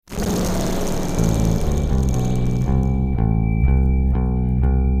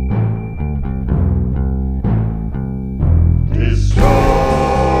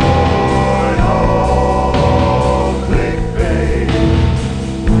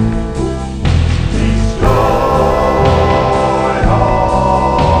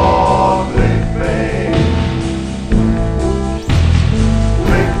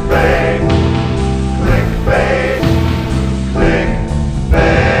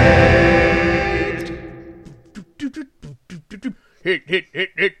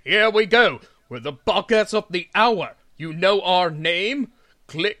Here we go. We're the podcast of the hour. You know our name?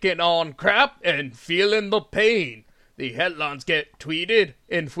 Clicking on crap and feeling the pain. The headlines get tweeted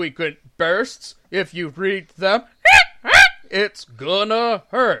in frequent bursts. If you read them, it's gonna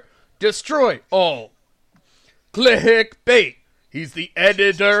hurt. Destroy all. Clickbait. He's the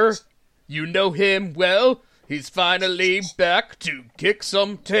editor. You know him well. He's finally back to kick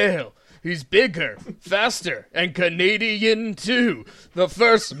some tail. He's bigger, faster, and Canadian too. The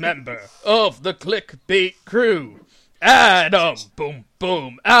first member of the Clickbait crew. Adam, boom,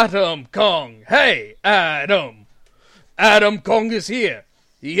 boom, Adam Kong. Hey, Adam. Adam Kong is here.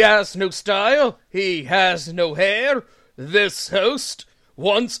 He has no style. He has no hair. This host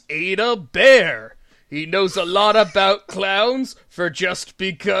once ate a bear. He knows a lot about clowns for just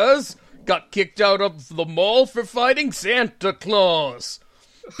because. Got kicked out of the mall for fighting Santa Claus.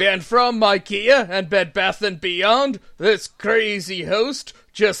 Banned from IKEA and Bed Bath & Beyond, this crazy host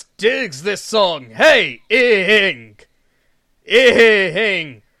just digs this song. Hey, Ing!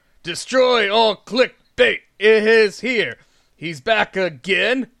 Ing! Destroy all clickbait is here. He's back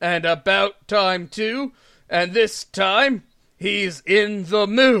again, and about time too, and this time, he's in the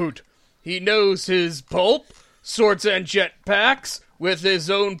mood. He knows his pulp, swords and jetpacks. With his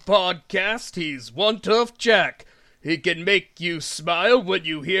own podcast, he's one tough jack. He can make you smile when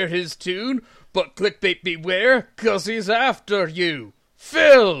you hear his tune, but clickbait beware, 'cause he's after you.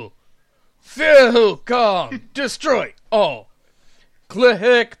 Phil Kong, destroy all.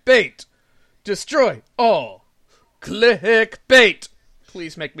 Clickbait, destroy all. Clickbait.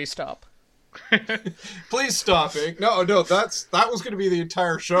 Please make me stop. Please stop it. No, that was going to be the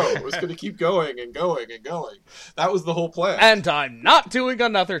entire show. It was going to keep going and going and going. That was the whole plan. And I'm not doing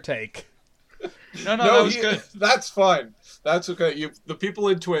another take. No, that was good. That's fine. That's okay. The people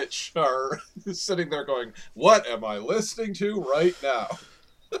in Twitch are sitting there going, "What am I listening to right now?"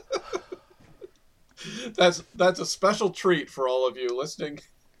 That's a special treat for all of you listening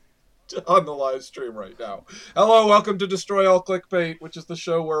on the live stream right now. Hello, welcome to Destroy All Clickbait, which is the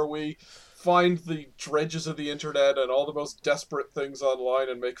show where we find the dredges of the internet and all the most desperate things online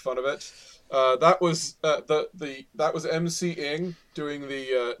and make fun of it. That was that was MC Ing doing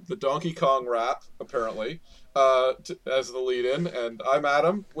the Donkey Kong rap, apparently, as the lead-in, and I'm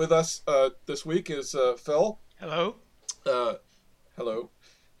Adam. With us this week is Phil. Hello. Hello.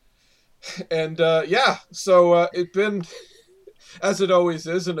 And so it's been, as it always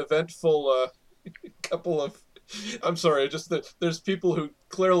is, an eventful couple of. I'm sorry, just that there's people who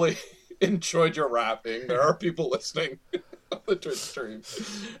clearly enjoyed your rapping. There are people listening on the Twitch stream,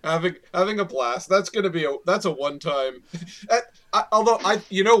 having a blast. That's a one-time. Although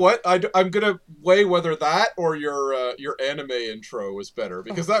you know what, I'm gonna weigh whether that or your anime intro was better,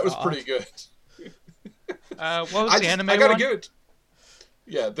 because that was pretty good. What was the anime I gotta one? give it.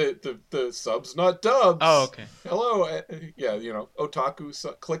 Yeah, the subs, not dubs. Oh, okay. Hello, otaku,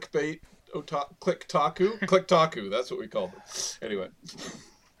 clickbait, clicktaku. That's what we called it. Anyway.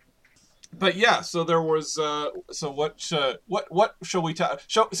 But yeah, so there was. So what shall we talk?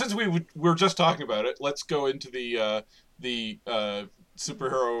 Since we're just talking about it, let's go into the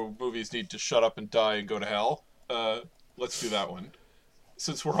superhero movies need to shut up and die and go to hell. Let's do that one.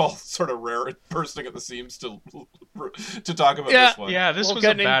 Since we're all sort of bursting at the seams to talk about this one. Yeah, this was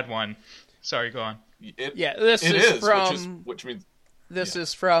a bad one. Sorry, go on. This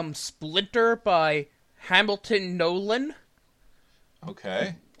is from Splinter by Hamilton Nolan.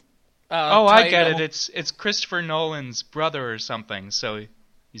 Okay. I get it. It's Christopher Nolan's brother or something, so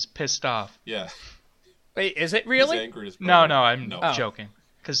he's pissed off. Yeah. Wait, is it really? He's angry at his brother. No, I'm joking.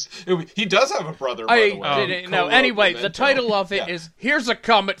 Because he does have a brother, by the way. I didn't know. Anyway, the title of it is, here's a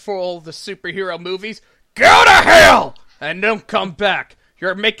comment for all the superhero movies. Go to hell! And don't come back.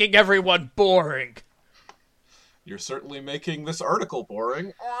 You're making everyone boring. You're certainly making this article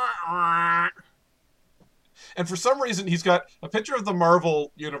boring. And for some reason, he's got a picture of the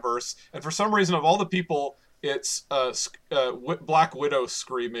Marvel Universe, and for some reason, of all the people, it's Black Widow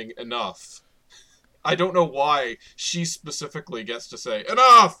screaming, "Enough." I don't know why she specifically gets to say,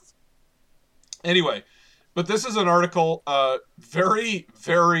 "Enough!" Anyway, but this is an article, very,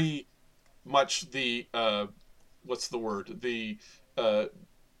 very much the, what's the word? The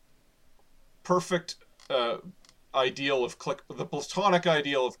perfect ideal of the platonic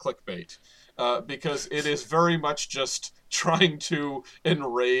ideal of clickbait. Because it is very much just trying to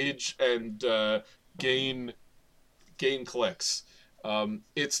enrage and gain clicks.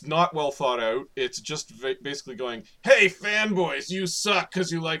 It's not well thought out. It's just basically going, "Hey, fanboys, you suck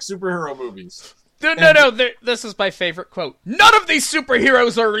because you like superhero movies." No, this is my favorite quote. None of these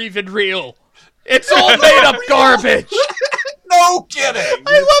superheroes are even real. It's all made up garbage. No kidding!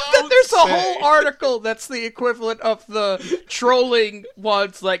 I love that there's a whole article that's the equivalent of the trolling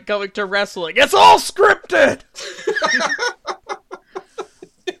ones, like going to wrestling. It's all scripted!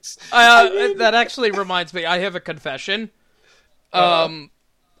 That actually reminds me, I have a confession.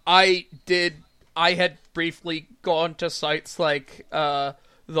 I had briefly gone to sites like the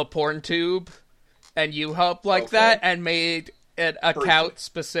PornTube and YouHub that, and made an account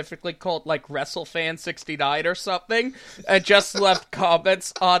specifically called like WrestleFan69 or something, and just left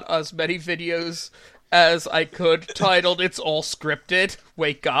comments on as many videos as I could titled "It's all scripted,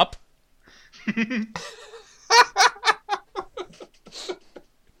 wake up."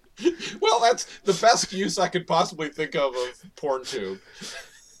 Well, that's the best use I could possibly think of PornTube.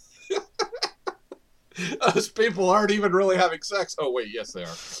 Those people aren't even really having sex. Oh wait, yes they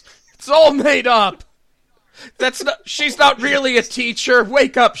are. It's all made up. She's not really a teacher.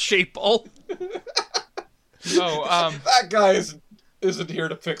 Wake up, sheeple. That guy isn't here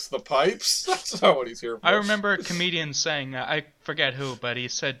to fix the pipes. That's not what he's here for. I remember a comedian saying, I forget who, but he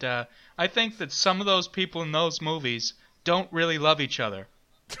said, I think that some of those people in those movies don't really love each other.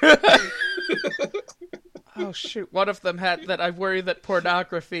 Oh shoot, one of them had that. I worry that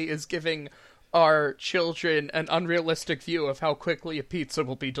pornography is giving our children an unrealistic view of how quickly a pizza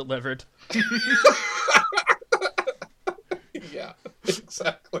will be delivered. Yeah,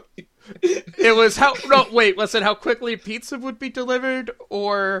 exactly. It was was it how quickly a pizza would be delivered,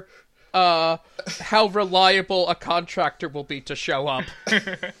 or how reliable a contractor will be to show up?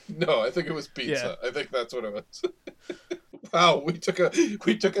 No, I think it was pizza. Yeah. I think that's what it was. Wow, we took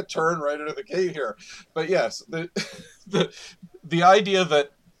a turn right into the gate here. But yes, the idea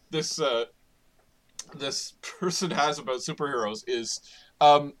that this person has about superheroes is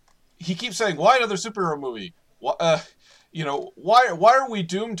he keeps saying, why another superhero movie? Why are we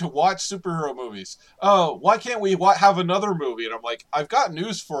doomed to watch superhero movies? Oh, why can't we have another movie? And I'm like, I've got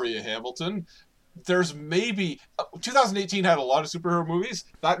news for you, Hamilton. There's maybe 2018 had a lot of superhero movies.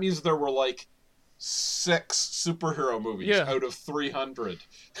 That means there were like 6 superhero movies out of 300.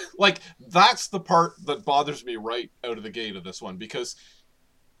 Like, that's the part that bothers me right out of the gate of this one, because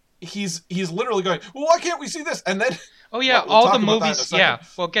he's literally going, well, why can't we see this? And then all the movies. Yeah,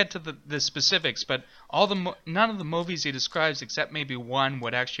 we'll get to the specifics, but none of the movies he describes, except maybe one,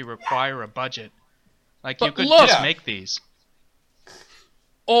 would actually require a budget. Like, you could just make these.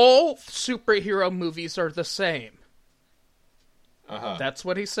 All superhero movies are the same. Uh-huh. That's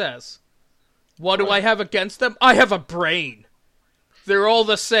what he says. What do I have against them? I have a brain. They're all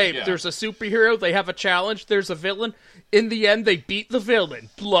the same. Yeah. There's a superhero, they have a challenge, there's a villain. In the end, they beat the villain.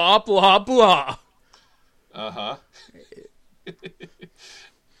 Blah, blah, blah. Uh-huh.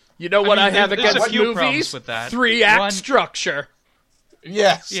 You know what I have against movies? With that. 3-act structure.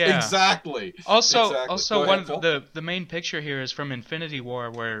 Yes, exactly. Also, one of the main picture here is from Infinity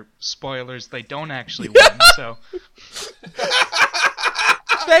War, where, spoilers, they don't actually win, so...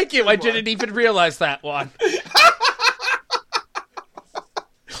 Thank you, I didn't even realize that one.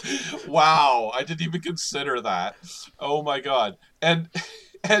 Wow, I didn't even consider that. Oh my god. And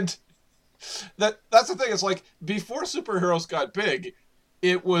that's the thing, it's like, before superheroes got big,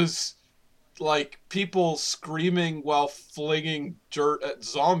 it was like people screaming while flinging dirt at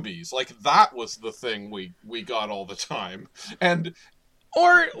zombies. Like, that was the thing we got all the time.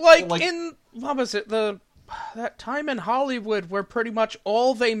 Or like in, what was it, that time in Hollywood where pretty much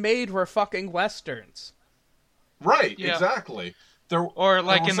all they made were fucking westerns. Right, exactly. Or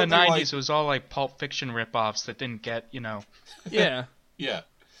like in the 90s, it was all like Pulp Fiction ripoffs that didn't get, Yeah. Yeah.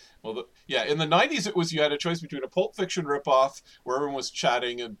 Well, in the 90s, it was, you had a choice between a Pulp Fiction ripoff where everyone was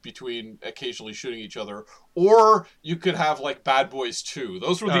chatting and between occasionally shooting each other, or you could have like Bad Boys 2.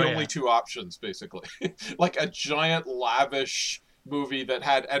 Those were the only two options, basically. Like a giant, lavish movie that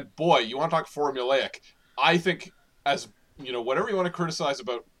had, and boy, you want to talk formulaic. I think, as whatever you want to criticize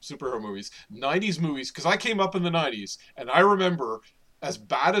about superhero movies, 90s movies, because I came up in the 90s, and I remember, as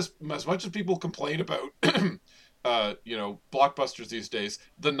much as people complain about, blockbusters these days,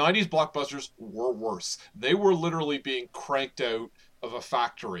 the 90s blockbusters were worse. They were literally being cranked out of a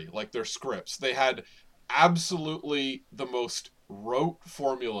factory, like their scripts. They had absolutely the most rote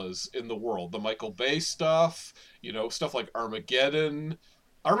formulas in the world. The Michael Bay stuff, stuff like Armageddon.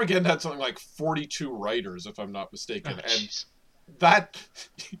 Armageddon had something like 42 writers, if I'm not mistaken. And that,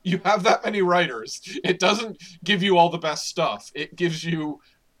 you have that many writers, it doesn't give you all the best stuff. It gives you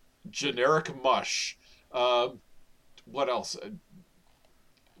generic mush. What else?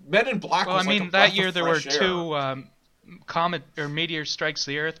 Men in Black was like a breath that year of there were fresh air. 2 Comet or Meteor Strikes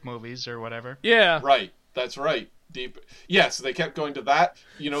the Earth movies or whatever. Yeah. Right. That's right. deep. Yes, they kept going to that.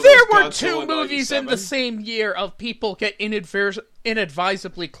 You know, there were two movies in the same year of people get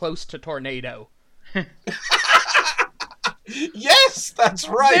inadvisably close to tornado. Yes, that's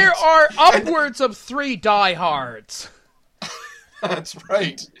right. There are upwards of 3 diehards. That's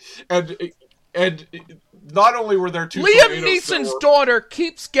right. And not only were there 2 Liam Neeson's daughter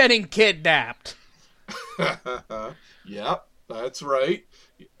keeps getting kidnapped. Yep, that's right.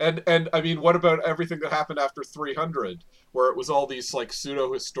 And I mean, what about everything that happened after 300, where it was all these like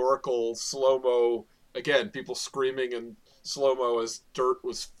pseudo-historical slow-mo, again, people screaming in slow-mo as dirt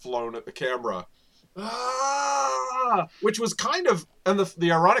was flown at the camera. Which was kind of, and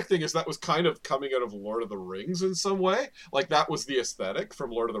the ironic thing is that was kind of coming out of Lord of the Rings in some way. Like, that was the aesthetic from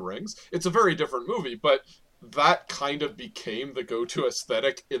Lord of the Rings. It's a very different movie, but that kind of became the go-to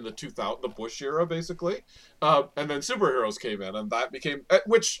aesthetic in the the Bush era, basically. And then superheroes came in, and that became,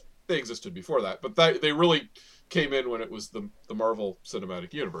 which they existed before that, but they really came in when it was the Marvel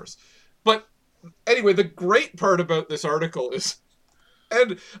Cinematic Universe. But anyway, the great part about this article is,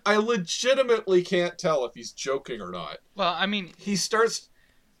 and I legitimately can't tell if he's joking or not. Well, I mean, he starts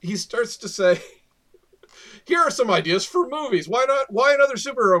to say, here are some ideas for movies. Why another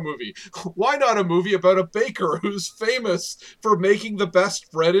superhero movie? Why not a movie about a baker who's famous for making the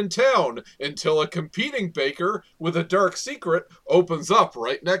best bread in town until a competing baker with a dark secret opens up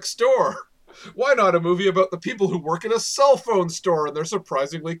right next door? Why not a movie about the people who work in a cell phone store and their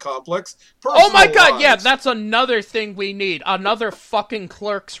surprisingly complex personal Oh my god, lives? yeah, that's another thing we need. Another fucking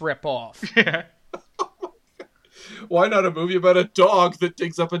Clerks ripoff. Yeah. Why not a movie about a dog that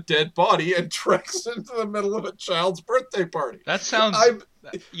digs up a dead body and treks into the middle of a child's birthday party? That sounds...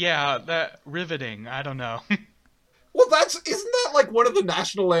 that riveting. I don't know. Well, isn't that like one of the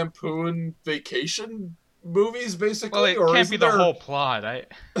National Lampoon Vacation movies, basically? Well, it can't be the whole plot.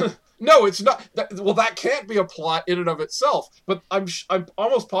 No, it's not. That can't be a plot in and of itself. But I'm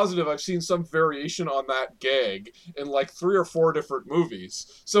almost positive I've seen some variation on that gag in like 3 or 4 different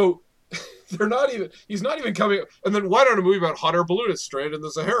movies. So he's not even coming. And then why not a movie about hot air balloonists stranded in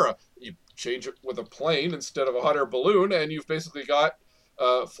the Sahara? You change it with a plane instead of a hot air balloon, and you've basically got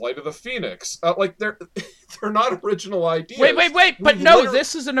Flight of the Phoenix. Like they're not original ideas. Wait! But no,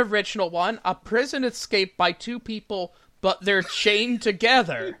 this is an original one. A prison escape by 2 people, but they're chained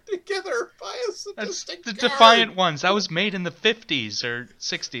together. Together by a sadistic the guard. Defiant Ones. That was made in the 50s or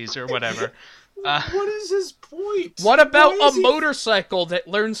 60s or whatever. What is his point? What about a motorcycle that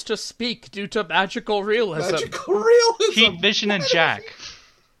learns to speak due to magical realism? Magical realism. Heat Vision and Jack.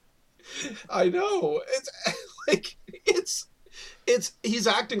 I know. It's he's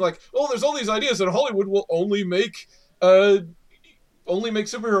acting like, oh, there's all these ideas and Hollywood will only make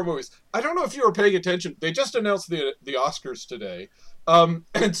superhero movies. I don't know if you were paying attention. They just announced the Oscars today.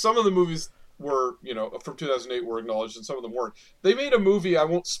 And some of the movies were, from 2008 were acknowledged and some of them weren't. They made a movie, I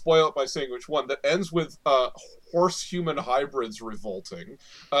won't spoil it by saying which one, that ends with horse-human hybrids revolting.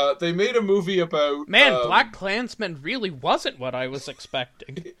 They made a movie about... Man, Black Klansman really wasn't what I was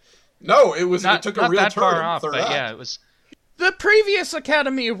expecting. No, it took a real turn. Not that far off, but yeah, it was... The previous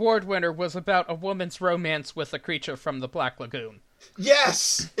Academy Award winner was about a woman's romance with a creature from the Black Lagoon.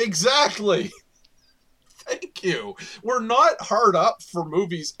 Yes, exactly. Thank you. We're not hard up for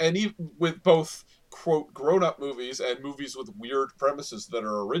movies, and even with both, quote, grown-up movies and movies with weird premises that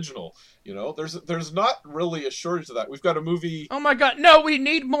are original. There's not really a shortage of that. We've got a movie... Oh my god, no, we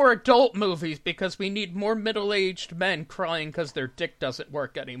need more adult movies because we need more middle-aged men crying because their dick doesn't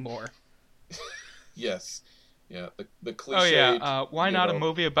work anymore. Yes. Yeah, the cliche. Oh yeah, why not a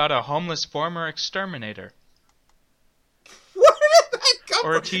movie about a homeless former exterminator? Where did that come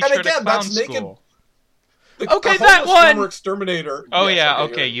from? Or a teacher at a clown school. Okay, that one! Former exterminator. Oh yes, yeah,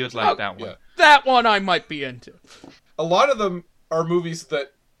 okay, you'd like that one. Yeah. That one I might be into. A lot of them are movies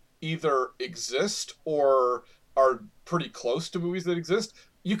that either exist or are pretty close to movies that exist.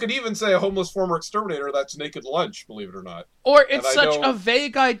 You could even say a homeless former exterminator, that's Naked Lunch, believe it or not. Or it's such a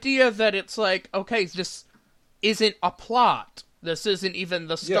vague idea that it's like, okay, this isn't a plot. This isn't even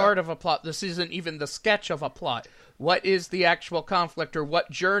the start of a plot. This isn't even the sketch of a plot. What is the actual conflict, or what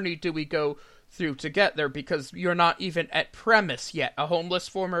journey do we go through to get there? Because you're not even at premise yet. A homeless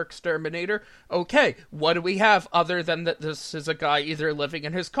former exterminator? Okay, what do we have other than that this is a guy either living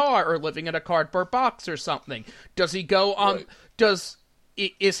in his car or living in a cardboard box or something? Does he go on... Right.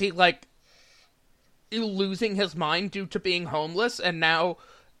 Is he, like, losing his mind due to being homeless and now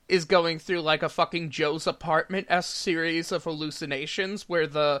is going through, like, a fucking Joe's Apartment-esque series of hallucinations where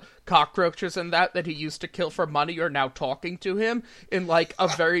the cockroaches and that he used to kill for money are now talking to him in, like, a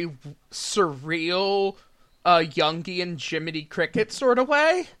very surreal, Jungian Jiminy Cricket sort of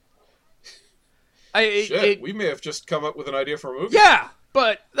way? We may have just come up with an idea for a movie. Yeah,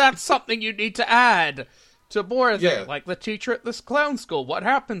 but that's something you need to add to more of it. Like the teacher at this clown school. What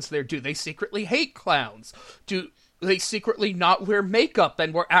happens there? Do they secretly hate clowns? Do they secretly not wear makeup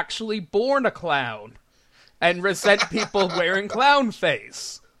and were actually born a clown? And resent people wearing clown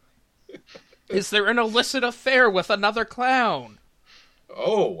face? Is there an illicit affair with another clown?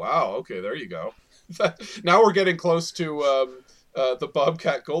 Oh, wow. Okay, there you go. Now we're getting close to the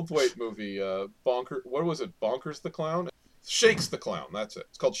Bobcat Goldthwait movie. What was it? Bonkers the Clown? Shakes the Clown. That's it.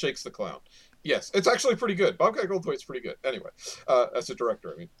 It's called Shakes the Clown. Yes, it's actually pretty good. Bobcat Goldthwait's pretty good. Anyway, as a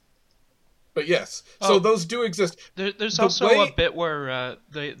director, I mean. But yes, so those do exist. There's also a bit where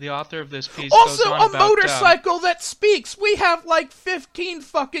the author of this piece goes on about... Also, a motorcycle that speaks! We have, 15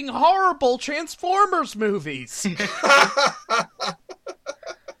 fucking horrible Transformers movies!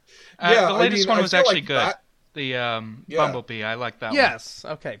 The latest one was actually good. Bumblebee, I like that one. Yes,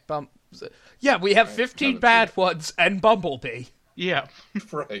 okay. Yeah, we have 15 bad ones and Bumblebee. Yeah.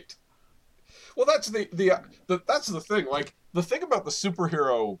 Right. Well, that's the thing. The thing about the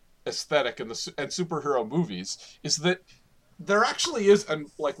superhero aesthetic and superhero movies is that there actually is, and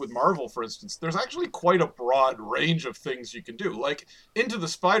with Marvel, for instance, there's actually quite a broad range of things you can do. Into the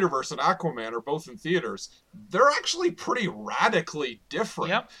Spider-Verse and Aquaman are both in theaters. They're actually pretty radically different.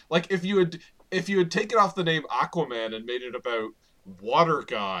 Yep. If you had taken off the name Aquaman and made it about water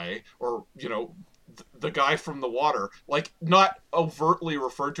guy, or the guy from the water, not overtly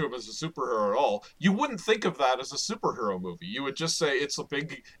referred to him as a superhero at all, you wouldn't think of that as a superhero movie. You would just say it's a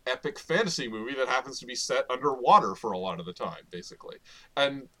big epic fantasy movie that happens to be set underwater for a lot of the time, basically.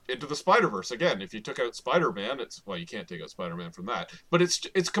 And Into the Spider-Verse, again, if you took out Spider-Man, you can't take out Spider-Man from that, but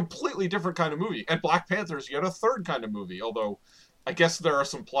it's completely different kind of movie. And Black Panther's yet a third kind of movie, although I guess there are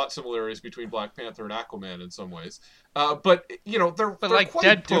some plot similarities between Black Panther and Aquaman in some ways. But they're quite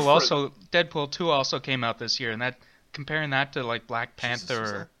Deadpool different. Deadpool 2 also came out this year, and comparing that to Black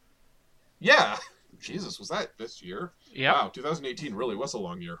Panther. Yeah. Jesus, was that this year? Yeah. Wow, 2018 really was a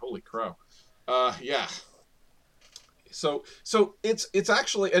long year. Holy crow. Yeah. So it's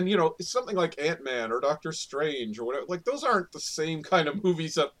actually, and it's something like Ant-Man or Doctor Strange or whatever. Those aren't the same kind of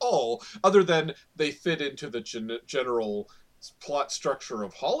movies at all, other than they fit into the general plot structure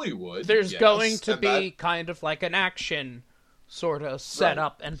of Hollywood. There's going to be kind of an action sort of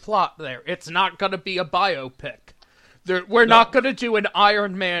setup and plot there. It's not going to be a biopic. We're not going to do an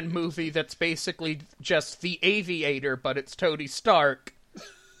Iron Man movie that's basically just The Aviator, but it's Tony Stark.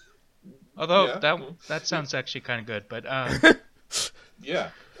 Although that sounds actually kind of good, but yeah.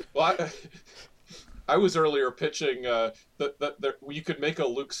 Well, I was earlier pitching that you could make a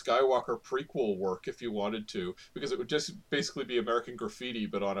Luke Skywalker prequel work if you wanted to, because it would just basically be American Graffiti,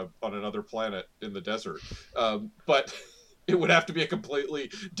 but on another planet in the desert. But it would have to be a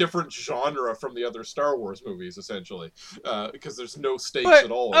completely different genre from the other Star Wars movies, essentially, because there's no stakes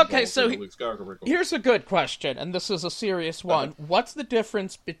at all. Okay, so Luke Skywalker prequel. Here's a good question, and this is a serious one. What's the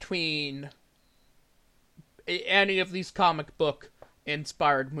difference between any of these comic book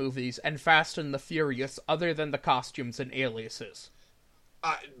inspired movies and Fast and the Furious, other than the costumes and aliases?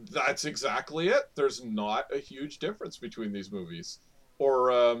 That's exactly it. There's not a huge difference between these movies.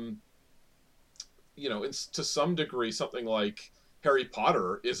 Or, to some degree, something like Harry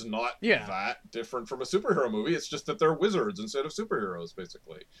Potter is not that different from a superhero movie. It's just that they're wizards instead of superheroes,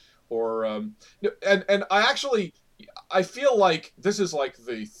 basically. Or, and I feel like this is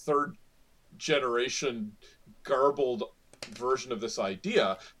the third generation garbled version of this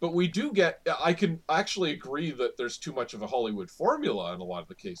idea, but I can actually agree that there's too much of a Hollywood formula in a lot of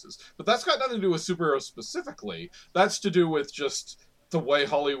the cases, but that's got nothing to do with superheroes specifically. That's to do with just the way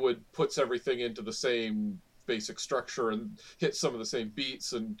Hollywood puts everything into the same basic structure and hits some of the same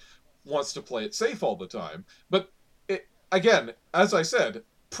beats and wants to play it safe all the time. But again, as I said,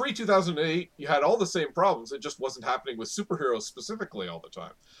 pre-2008, you had all the same problems. It just wasn't happening with superheroes specifically all the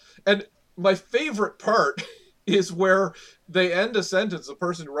time. And my favorite part is where they end a sentence. The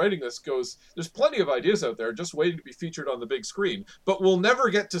person writing this goes, there's plenty of ideas out there just waiting to be featured on the big screen, but we'll never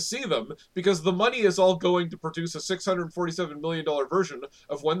get to see them because the money is all going to produce a $647 million version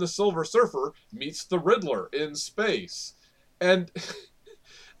of When the Silver Surfer Meets the Riddler in Space. And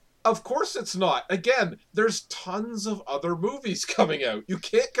of course it's not. Again, there's tons of other movies coming out. You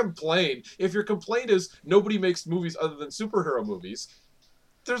can't complain. If your complaint is nobody makes movies other than superhero movies,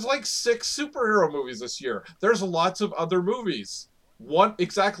 there's 6 superhero movies this year. There's lots of other movies. One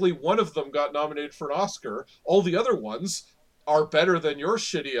of them got nominated for an Oscar. All the other ones are better than your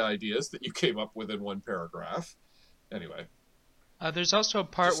shitty ideas that you came up with in one paragraph. Anyway. There's also a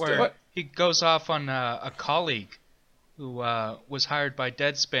part where he goes off on a colleague who was hired by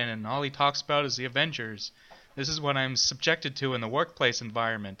Deadspin, and all he talks about is the Avengers. This is what I'm subjected to in the workplace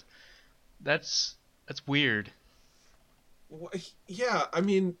environment. That's weird. Well, yeah, I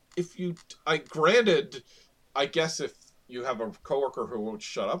mean, granted, I guess if you have a coworker who won't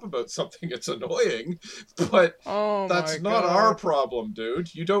shut up about something, it's annoying, but that's not our problem,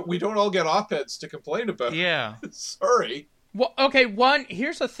 dude. We don't all get op-eds to complain about. Yeah. Sorry. Well, okay,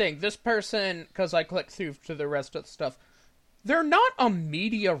 here's the thing. This person, because I clicked through to the rest of the stuff, they're not a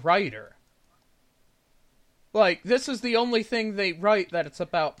media writer. Like, this is the only thing they write that it's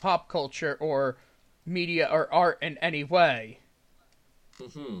about pop culture or media or art in any way.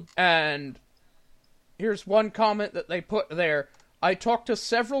 Mm-hmm. And here's one comment that they put there. I talked to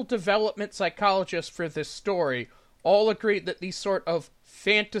several development psychologists for this story. All agreed that these sort of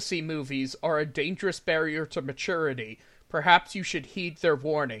fantasy movies are a dangerous barrier to maturity. Perhaps you should heed their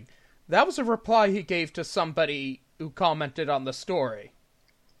warning. That was a reply he gave to somebody who commented on the story.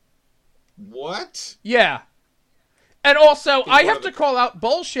 What? Yeah. And also, I have to call out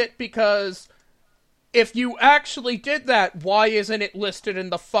bullshit because if you actually did that, why isn't it listed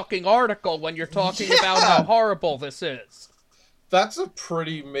in the fucking article when you're talking about how horrible this is? That's a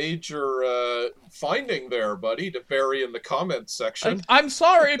pretty major finding there, buddy, to bury in the comments section. I'm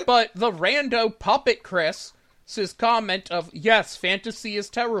sorry, but the rando puppet Chris... his comment of, yes, fantasy is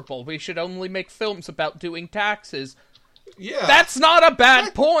terrible. We should only make films about doing taxes. Yeah. That's not a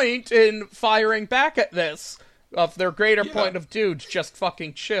bad point in firing back at this. Of their greater point of, dudes, just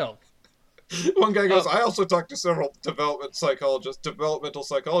fucking chill. One guy goes, I also talked to several developmental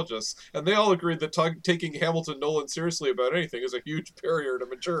psychologists, and they all agreed that taking Hamilton Nolan seriously about anything is a huge barrier to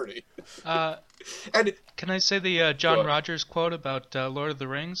maturity. And can I say the John Rogers quote about Lord of the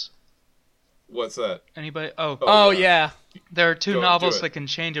Rings? What's that? Anybody? Oh, yeah. There are two novels that can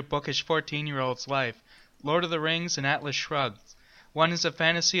change a bookish 14-year-old's life. Lord of the Rings and Atlas Shrugged. One is a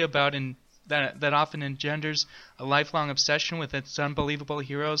fantasy about that often engenders a lifelong obsession with its unbelievable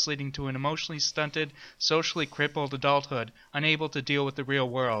heroes, leading to an emotionally stunted, socially crippled adulthood, unable to deal with the real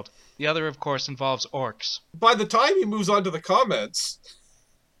world. The other, of course, involves orcs. By the time he moves on to the comments,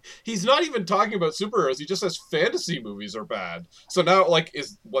 he's not even talking about superheroes. He just says fantasy movies are bad. So now, like,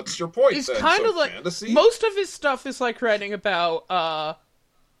 what's your point? He's then? kind of like fantasy? Most of his stuff is like writing about.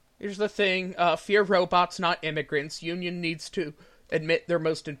 Here's the thing: fear robots, not immigrants. Union needs to admit their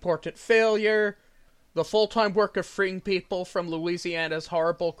most important failure. The full-time work of freeing people from Louisiana's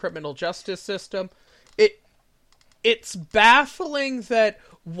horrible criminal justice system. It's baffling that.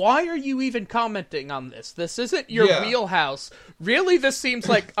 Why are you even commenting on this? This isn't your wheelhouse. Really, this seems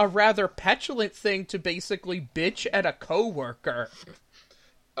like a rather petulant thing to basically bitch at a coworker.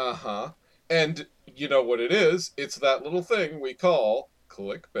 Uh-huh. And you know what it is? It's that little thing we call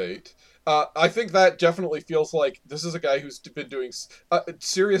clickbait. I think that definitely feels like this is a guy who's been doing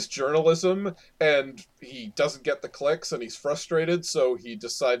serious journalism, and he doesn't get the clicks, and he's frustrated, so he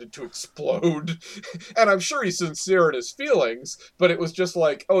decided to explode. And I'm sure he's sincere in his feelings, but it was just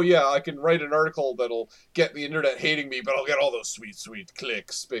like, oh yeah, I can write an article that'll get the internet hating me, but I'll get all those sweet, sweet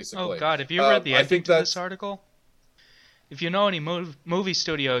clicks, basically. Oh god, have you read the ending to this article? If you know any movie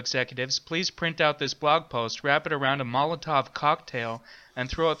studio executives, please print out this blog post, wrap it around a Molotov cocktail, and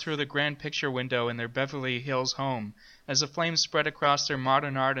throw it through the grand picture window in their Beverly Hills home. As the flames spread across their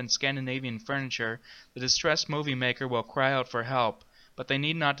modern art and Scandinavian furniture, the distressed movie maker will cry out for help. But they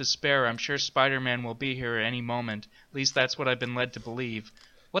need not despair. I'm sure Spider-Man will be here at any moment. At least that's what I've been led to believe.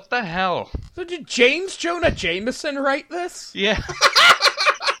 What the hell? So did James Jonah Jameson write this? Yeah.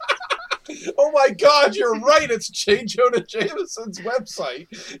 Oh my god, you're right! It's J. Jonah Jameson's website.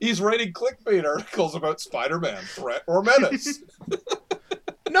 He's writing clickbait articles about Spider-Man, threat or menace.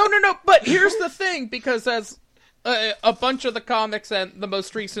 No, but here's the thing, because as a bunch of the comics and the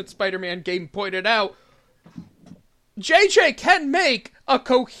most recent Spider-Man game pointed out, JJ can make a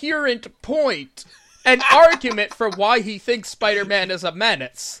coherent point, an argument for why he thinks Spider-Man is a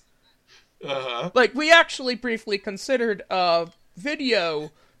menace. Uh-huh. Like, we actually briefly considered a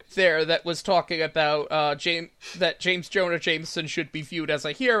video there that was talking about that James Jonah Jameson should be viewed as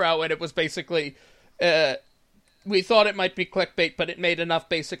a hero, and it was basically... we thought it might be clickbait, but it made enough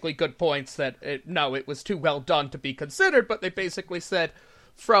basically good points that it was too well done to be considered, but they basically said,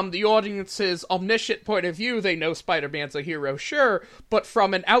 from the audience's omniscient point of view, they know Spider-Man's a hero, sure, but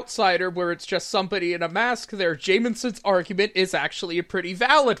from an outsider where it's just somebody in a mask there, Jameson's argument is actually a pretty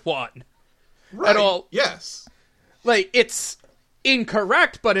valid one. Right, yes. Like, it's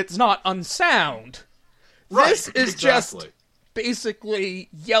incorrect, but it's not unsound. Right, this is just basically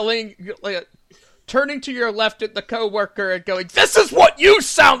yelling... turning to your left at the coworker and going, "This is what you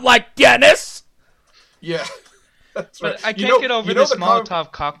sound like, Dennis!" Yeah. That's But right. I can't get over this the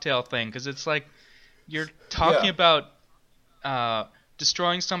Molotov cocktail thing, because it's like you're talking about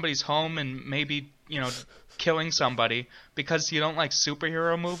destroying somebody's home and maybe, killing somebody because you don't like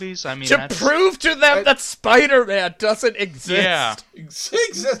superhero movies. I mean, to prove to them that Spider-Man doesn't exist. Yeah.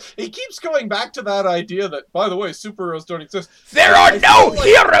 Exist. He keeps going back to that idea that, by the way, superheroes don't exist. There are no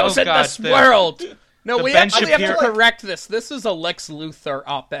heroes in this world. No, we actually have to correct this. This is a Lex Luthor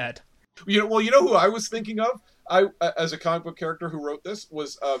op-ed. You know who I was thinking of? As a comic book character who wrote this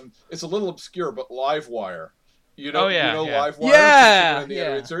was it's a little obscure, but Livewire. Livewire, yeah, the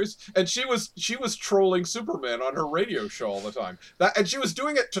animated series, and she was trolling Superman on her radio show all the time. And she was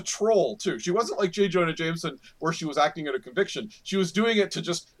doing it to troll too. She wasn't like J. Jonah Jameson, where she was acting out of conviction. She was doing it to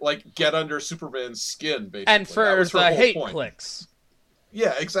just like get under Superman's skin, basically. And for the hate clicks.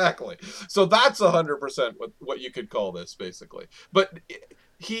 Yeah, exactly. So that's 100% what you could call this, basically. But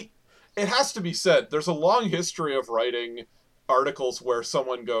it has to be said, there's a long history of writing articles where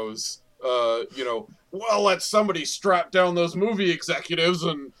someone goes, well, let somebody strap down those movie executives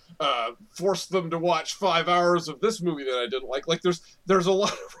and force them to watch 5 hours of this movie that I didn't like. Like, there's a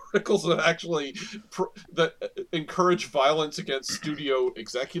lot of articles that actually that encourage violence against studio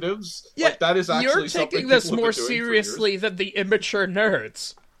executives. Yeah, like, that is actually you're taking this more seriously than the immature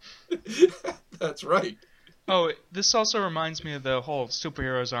nerds. That's right. Oh, this also reminds me of the whole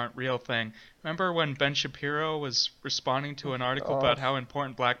superheroes aren't real thing. Remember when Ben Shapiro was responding to an article about how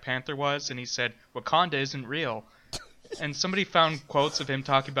important Black Panther was, and he said, Wakanda isn't real. And somebody found quotes of him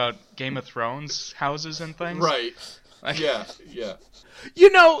talking about Game of Thrones houses and things. Right. Yeah.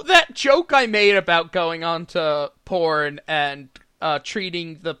 That joke I made about going onto porn and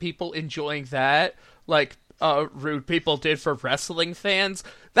treating the people enjoying that like rude people did for wrestling fans,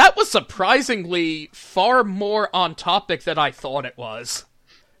 that was surprisingly far more on topic than I thought it was.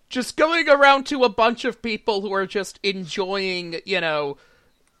 Just going around to a bunch of people who are just enjoying,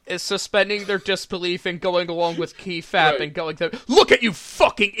 is suspending their disbelief and going along with Keyfab and going to, look at you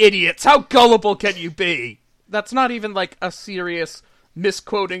fucking idiots, how gullible can you be? That's not even like a serious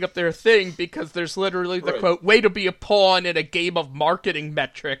misquoting of their thing, because there's literally the quote, way to be a pawn in a game of marketing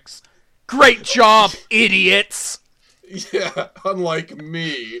metrics. Great job, idiots! Yeah, unlike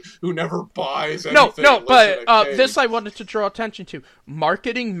me, who never buys anything. No, but this I wanted to draw attention to.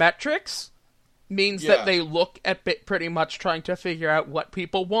 Marketing metrics means that they look at pretty much trying to figure out what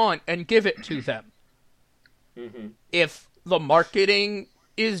people want and give it to them. Mm-hmm. If the marketing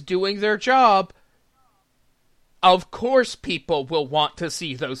is doing their job, of course people will want to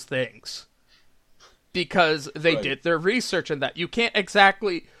see those things. Because they did their research in that. You can't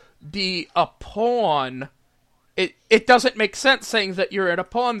exactly be a pawn. It doesn't make sense saying that you're in a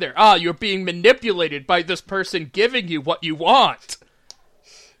pawn there. You're being manipulated by this person giving you what you want.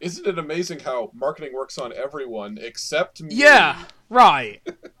 Isn't it amazing how marketing works on everyone except me? Yeah, right.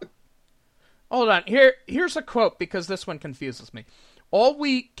 Hold on. Here's a quote, because this one confuses me. All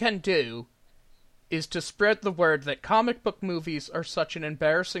we can do is to spread the word that comic book movies are such an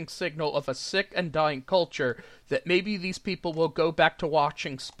embarrassing signal of a sick and dying culture that maybe these people will go back to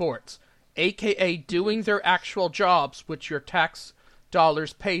watching sports, aka doing their actual jobs, which your tax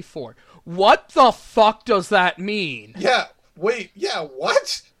dollars pay for. What the fuck does that mean? Yeah, wait,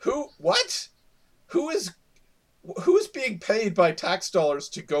 what? What? Who's being paid by tax dollars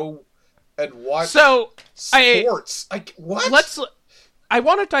to go and watch sports? What? I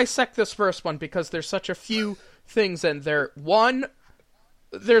want to dissect this first one, because there's such a few things in there. One,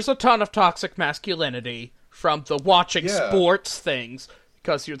 there's a ton of toxic masculinity from the watching sports things,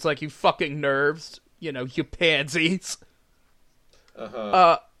 because it's like, you fucking nerves, you pansies.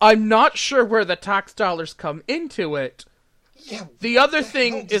 I'm not sure where the tax dollars come into it. Yeah, the other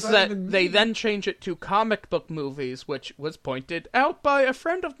thing is that they then change it to comic book movies, which was pointed out by a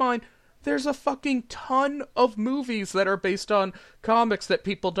friend of mine. There's a fucking ton of movies that are based on comics that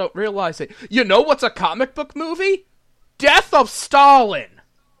people don't realize it. You know what's a comic book movie? Death of Stalin!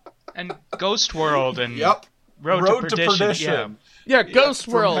 And Ghost World and Road to Perdition. Yeah, Ghost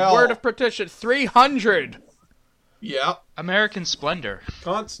World, Word of Perdition, 300. Yeah. American Splendor.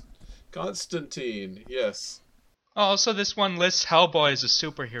 Constantine, yes. Oh, also this one lists Hellboy as a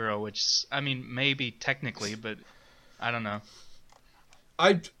superhero, which, maybe technically, but I don't know.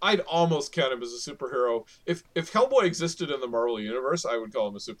 I'd almost count him as a superhero. If Hellboy existed in the Marvel Universe, I would call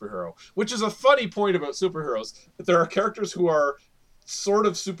him a superhero. Which is a funny point about superheroes. There are characters who are sort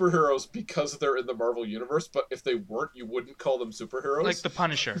of superheroes because they're in the Marvel Universe, but if they weren't, you wouldn't call them superheroes. Like the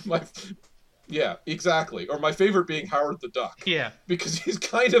Punisher. Yeah, exactly. Or my favorite being Howard the Duck. Yeah. Because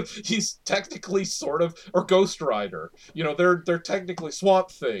he's technically sort of, or Ghost Rider. You know, they're technically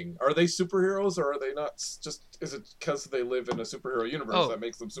Swamp Thing. Are they superheroes or are they not? Just is it because they live in a superhero universe that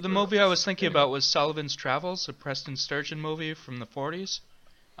makes them superheroes? The movie I was thinking about was Sullivan's Travels, a Preston Sturgeon movie from the 40s.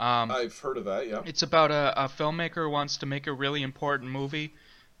 I've heard of that. Yeah. It's about a filmmaker who wants to make a really important movie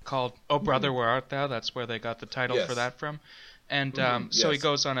called Oh Brother, Where Art Thou? That's where they got the title for that from. And so he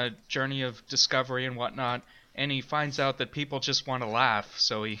goes on a journey of discovery and whatnot, and he finds out that people just want to laugh,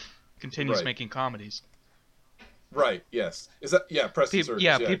 so he continues making comedies. Right, yes. Is that, Preston Sturges.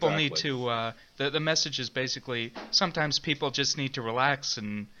 Yeah, people need to, the message is basically, sometimes people just need to relax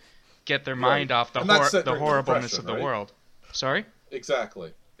and get their mind off the horribleness of the world. Sorry?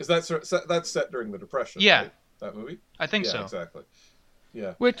 Exactly. Is that's set during the Depression? Yeah. Right? That movie? I think so. Exactly.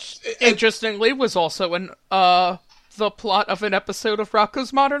 Yeah. Which, interestingly, was also in the plot of an episode of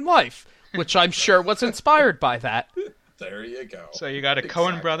Rocko's Modern Life, which I'm sure was inspired by that. There you go. So you got a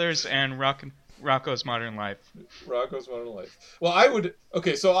Coen Brothers and Rocko's Modern Life. Rocko's Modern Life. Well, I would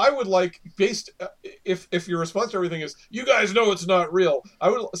like, based if your response to everything is you guys know it's not real.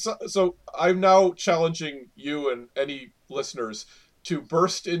 So I'm now challenging you and any listeners to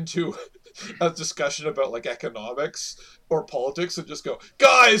burst into a discussion about like economics or politics and just go,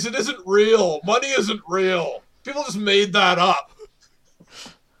 guys, it isn't real. Money isn't real. People just made that up.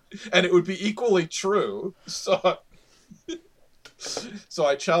 And it would be equally true. So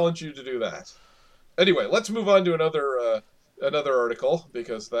I challenge you to do that. Anyway, let's move on to another article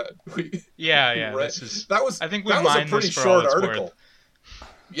because that we read. I think that was a pretty short article.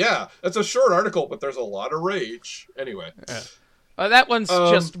 Yeah, that's a short article, but there's a lot of rage. Anyway. That one's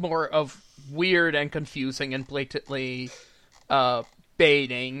just more of weird and confusing and blatantly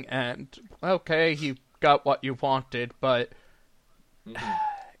baiting, and okay, you got what you wanted, but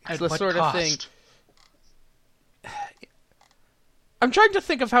it's the sort of thing. I'm trying to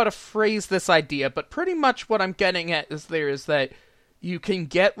think of how to phrase this idea, but pretty much what I'm getting at is that you can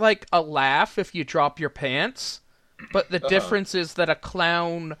get like a laugh if you drop your pants, but the difference is that a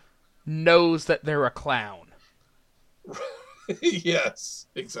clown knows that they're a clown. Yes,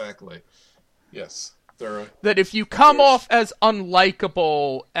 exactly. Yes. That if you come off as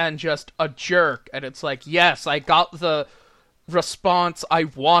unlikable and just a jerk, and it's like, yes, I got the response I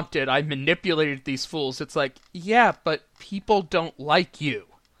wanted, I manipulated these fools, it's like, yeah, but people don't like you.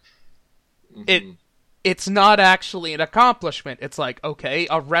 It's not actually an accomplishment. It's like, okay,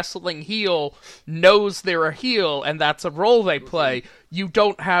 a wrestling heel knows they're a heel, and that's a role they play. You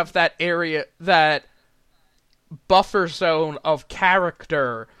don't have that area, that buffer zone of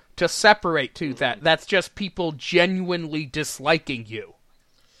character to separate to that. That's just people genuinely disliking you.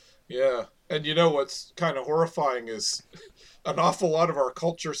 Yeah, and you know what's kind of horrifying is an awful lot of our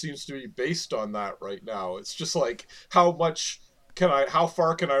culture seems to be based on that right now. It's just like, how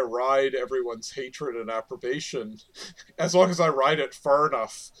far can I ride everyone's hatred and approbation? As long as I ride it far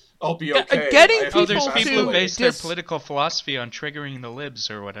enough, I'll be okay. There's people who base their political philosophy on triggering the libs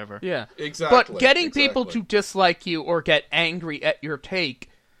or whatever. Yeah, exactly. But getting people to dislike you or get angry at your take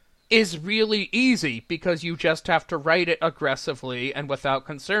is really easy, because you just have to write it aggressively and without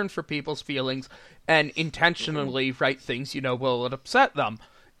concern for people's feelings, and intentionally write things you know will upset them.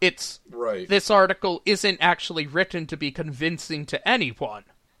 This article isn't actually written to be convincing to anyone.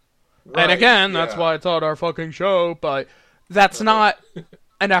 Right, and again, that's why it's on our fucking show, but that's not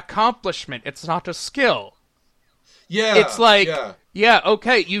an accomplishment. It's not a skill. Yeah. It's like,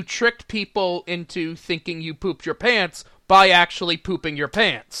 okay, you tricked people into thinking you pooped your pants by actually pooping your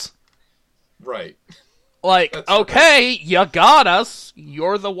pants. Right. Like, that's okay, you got us.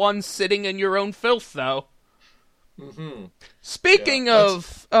 You're the one sitting in your own filth, though. Mm-hmm. Speaking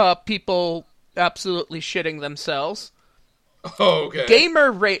of people absolutely shitting themselves. Oh,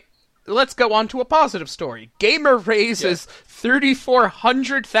 okay. Let's go on to a positive story. Gamer raises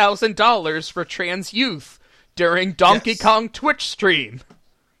 $3,400,000 for trans youth during Donkey Kong Twitch stream.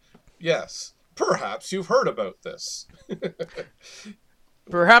 Yes. Perhaps you've heard about this.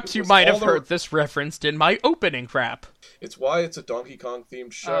 Perhaps you might have heard this referenced in my opening rap. It's why it's a Donkey Kong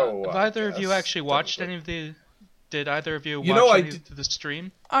themed show. Have either of you actually watched any of the... Did either of you watch any of the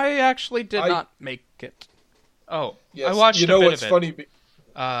stream? I actually did not make it. Oh, yes. I watched a bit what's of it. Funny?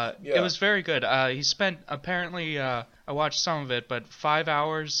 It was very good. He spent, apparently, I watched some of it, but 5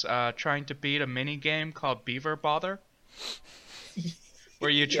 hours trying to beat a mini game called Beaver Bother,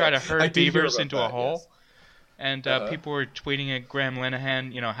 where you try to herd beavers into a hole. Yes. And people were tweeting at Graham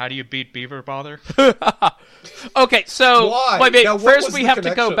Linehan, how do you beat Beaver Bother? Okay, so Why? Now, first we have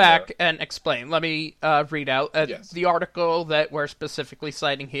to go back there? and explain. Let me read out. Yes. The article that we're specifically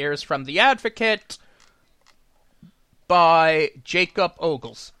citing here is from The Advocate by Jacob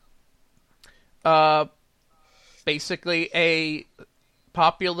Ogles. Basically a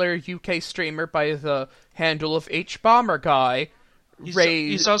popular UK streamer by the handle of HBomberGuy.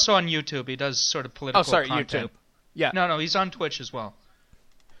 He's also on YouTube. He does sort of political content. YouTube. Yeah. No, he's on Twitch as well.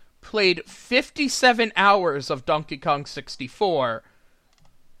 Played 57 hours of Donkey Kong 64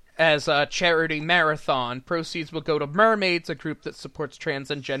 as a charity marathon. Proceeds will go to Mermaids, a group that supports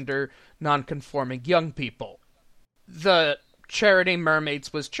trans and gender non-conforming young people. The charity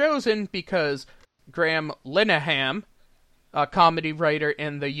Mermaids was chosen because Graham Linehan, a comedy writer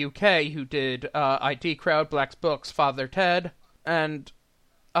in the UK who did IT Crowd, Black's Books, Father Ted, and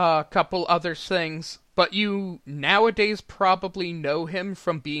a couple other things, but you nowadays probably know him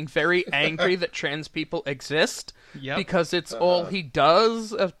from being very angry that trans people exist, because it's all he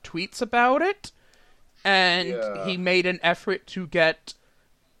does, tweets about it, and he made an effort to get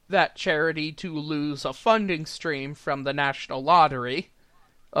that charity to lose a funding stream from the National Lottery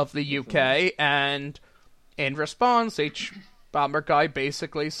of the UK, and in response, HBomberGuy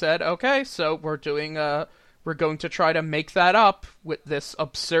basically said, okay, so we're going to try to make that up with this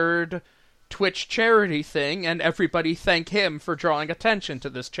absurd Twitch charity thing, and everybody thank him for drawing attention to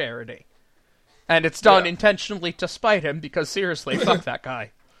this charity. And it's done intentionally to spite him, because seriously, fuck that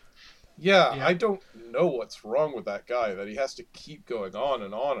guy. Yeah, I don't know what's wrong with that guy, that he has to keep going on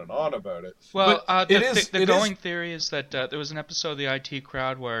and on and on about it. Well, the going theory is that there was an episode of the IT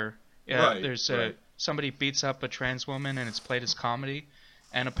Crowd where somebody beats up a trans woman and it's played as comedy,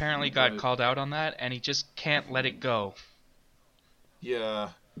 and apparently got called out on that, and he just can't let it go. Yeah.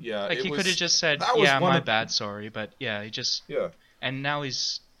 Like, he could have just said, my bad, sorry, but he just... Yeah. And now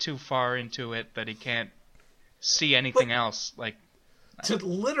he's too far into it that he can't see anything else, like... To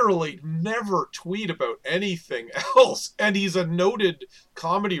literally never tweet about anything else, and he's a noted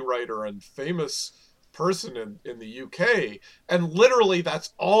comedy writer and famous person in the UK, and literally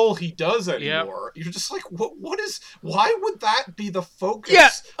that's all he does anymore. You're just like, why would that be the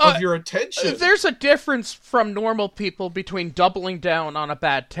focus of your attention? There's a difference from normal people between doubling down on a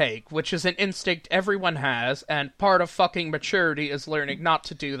bad take, which is an instinct everyone has, and part of fucking maturity is learning not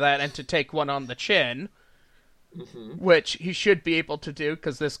to do that and to take one on the chin. Which he should be able to do,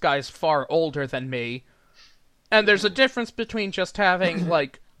 because this guy's far older than me. And there's a difference between just having,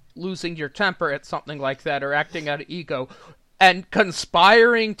 losing your temper at something like that, or acting out of ego, and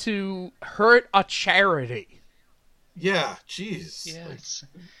conspiring to hurt a charity. Yeah, jeez. Yes.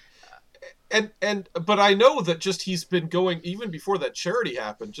 But I know that just he's been going, even before that charity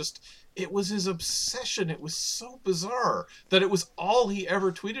happened, it was his obsession. It was so bizarre that it was all he ever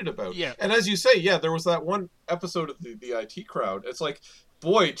tweeted about. Yeah. And as you say, there was that one episode of the IT Crowd. It's like,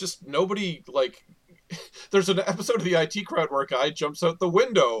 boy, just nobody, there's an episode of the IT Crowd where a guy jumps out the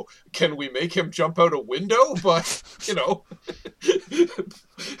window. Can we make him jump out a window? But,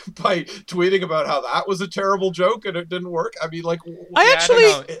 by tweeting about how that was a terrible joke and it didn't work. I mean, I actually...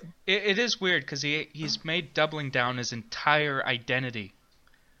 don't know. It is weird, because he's made doubling down his entire identity.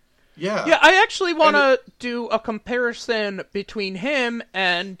 Yeah, I actually want to do a comparison between him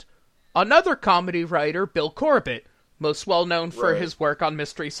and another comedy writer, Bill Corbett, most well known for his work on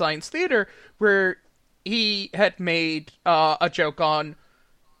Mystery Science Theater, where he had made a joke on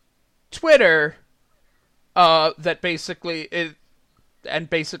Twitter that basically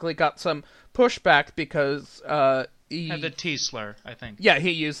got some pushback because he had the T-slur, I think. Yeah,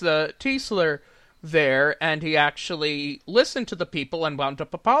 he used the T-slur there, and he actually listened to the people and wound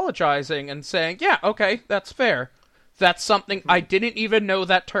up apologizing and saying, yeah, okay, that's fair. That's something I didn't even know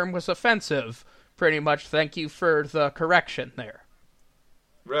that term was offensive. Pretty much, thank you for the correction there.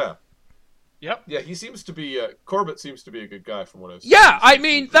 Yeah. Yep. Yeah, he seems to be, Corbett seems to be a good guy from what I've seen. Yeah, I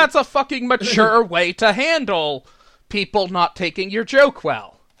mean, that's a fucking mature way to handle people not taking your joke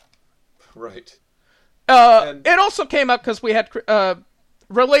well. Right. It also came up because we had...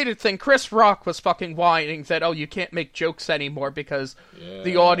 related thing, Chris Rock was fucking whining that, you can't make jokes anymore because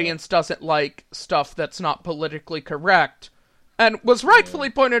the audience doesn't like stuff that's not politically correct. And was rightfully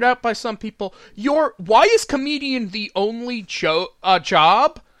pointed out by some people, why is comedian the only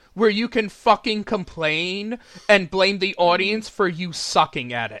job where you can fucking complain and blame the audience for you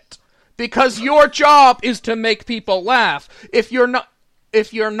sucking at it? Because your job is to make people laugh. If you're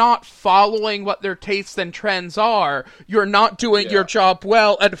not following what their tastes and trends are, you're not doing your job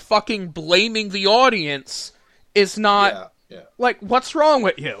well, and fucking blaming the audience is not... What's wrong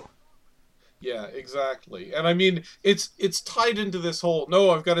with you? Yeah, exactly. And I mean, it's tied into this whole. No,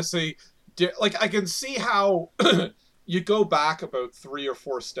 I've got to say, like I can see how you go back about 3 or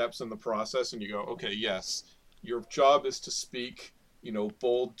 4 steps in the process, and you go, okay, yes, your job is to speak,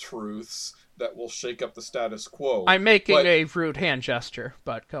 bold truths that will shake up the status quo. I'm making a rude hand gesture,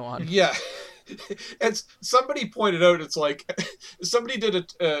 but go on. Yeah. And somebody pointed out, it's like somebody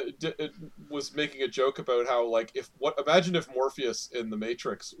was making a joke about how, like, imagine if Morpheus in the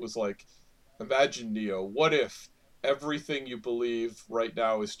Matrix was like, imagine, Neo, what if everything you believe right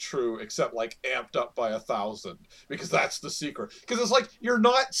now is true except like amped up by 1,000, because that's the secret. Because it's like you're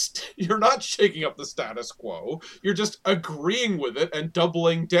not shaking up the status quo, you're just agreeing with it and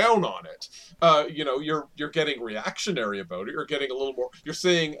doubling down on it. You're getting reactionary about it, you're getting a little more, you're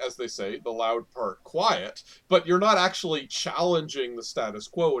saying, as they say, the loud part quiet, but you're not actually challenging the status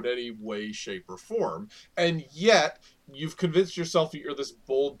quo in any way, shape, or form. And yet you've convinced yourself that you're this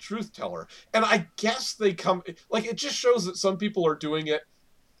bold truth teller. And I guess it just shows that some people are doing it,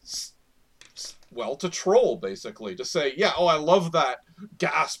 well, to troll, basically. To say, yeah, I love that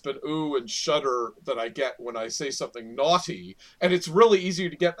gasp and ooh and shudder that I get when I say something naughty. And it's really easier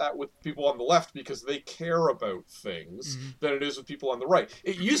to get that with people on the left because they care about things than it is with people on the right.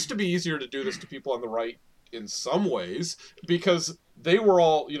 It used to be easier to do this to people on the right in some ways because they were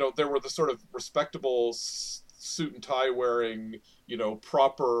all, there were the sort of respectable suit and tie wearing,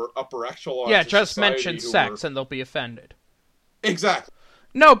 proper upper echelon. Yeah, just mention sex and they'll be offended. Exactly.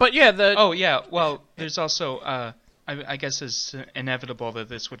 No, but yeah, Oh, yeah, well, there's also, I guess it's inevitable that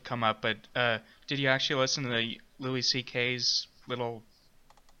this would come up, but did you actually listen to the Louis C.K.'s little...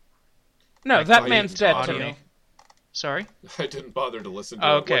 No, that man's dead to me. Sorry? I didn't bother to listen to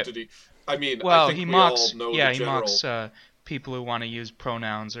it. Okay. What did he... I mean, well, I think we all know the general... he mocks people who want to use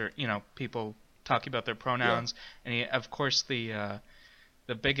pronouns or, people talking about their pronouns, and of course the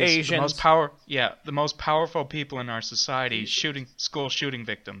biggest, Asians. the most powerful people in our society, school shooting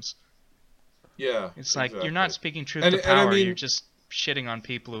victims. Yeah, it's like you're not speaking truth to power. You're just shitting on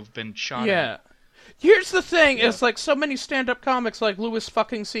people who've been shot. Yeah, here's the thing: is like so many stand-up comics, like Louis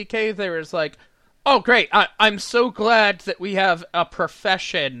fucking C.K. There is like, oh great, I'm so glad that we have a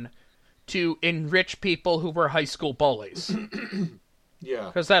profession to enrich people who were high school bullies. Yeah,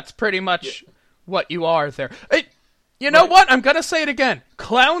 because that's pretty much what you are there. You know what? I'm gonna say it again.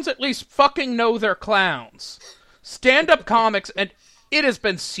 Clowns at least fucking know they're clowns. Stand-up comics, and it has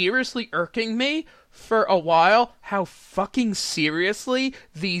been seriously irking me for a while how fucking seriously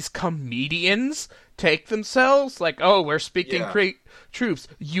these comedians take themselves. Like, oh, we're speaking great truths.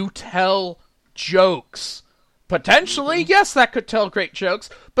 You tell jokes. Potentially, yes, that could tell great jokes,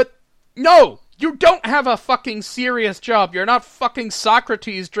 but no! You don't have a fucking serious job. You're not fucking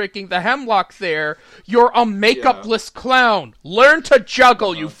Socrates drinking the hemlock there. You're a makeupless clown. Learn to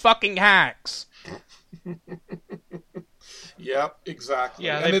juggle, you fucking hacks. Yep, exactly.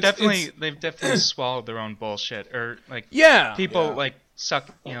 Yeah, and they've definitely swallowed their own bullshit, or like people like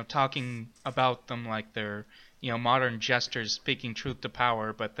talking about them like they're modern jesters speaking truth to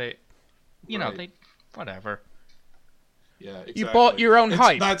power, but they they whatever. Yeah, exactly. You bought your own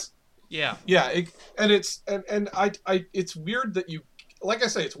hype. Yeah. Yeah, it's weird that you, like I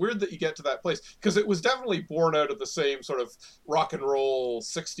say, it's weird that you get to that place, because it was definitely born out of the same sort of rock and roll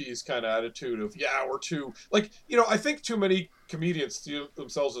 60s kind of attitude of, we're too, like, I think too many comedians see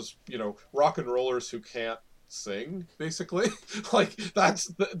themselves as, rock and rollers who can't sing, basically. Like,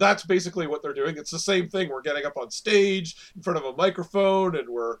 that's basically what they're doing. It's the same thing. We're getting up on stage in front of a microphone and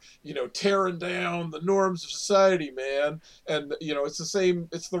we're tearing down the norms of society, man. And it's the same.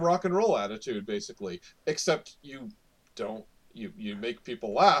 It's the rock and roll attitude, basically, except you don't. You make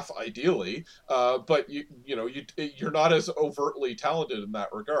people laugh, ideally, but you're not as overtly talented in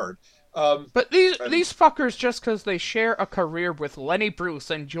that regard. But these fuckers, just because they share a career with Lenny Bruce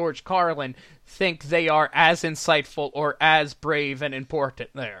and George Carlin, think they are as insightful or as brave and important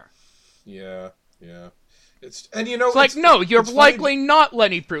there. Yeah. It's like, no, you're likely not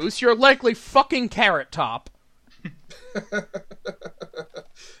Lenny Bruce. You're likely fucking Carrot Top.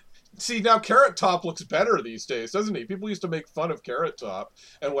 See, now Carrot Top looks better these days, doesn't he? People used to make fun of Carrot Top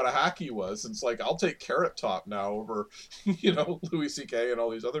and what a hack he was. And it's like, I'll take Carrot Top now over, Louis C.K. and all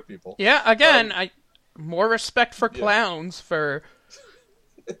these other people. Yeah, again, more respect for clowns for,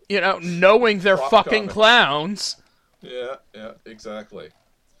 knowing they're fucking clowns. Yeah, exactly.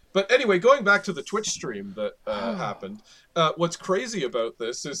 But anyway, going back to the Twitch stream that happened, what's crazy about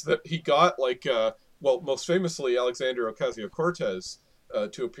this is that he got, most famously, Alexandria Ocasio-Cortez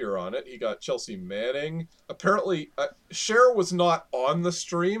to appear on it. He got Chelsea Manning. Apparently, Cher was not on the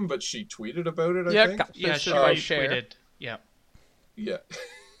stream, but she tweeted about it, I think. She retweeted. Yeah. Yeah.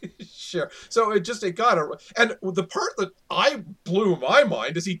 Sure. So it got and the part that I blew my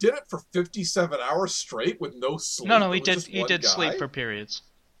mind is he did it for 57 hours straight with no sleep. No, he did sleep for periods.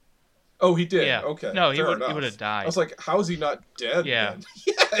 Oh, he did. Yeah. Okay. No, he would have died. I was like, how is he not dead? Yeah. Then?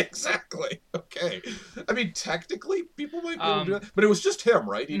 Yeah, exactly. Okay. I mean, technically, people might be able to do that, but it was just him,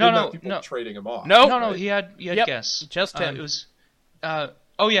 right? He didn't have people trading him off. No, right? he had guests. Just him. It was. But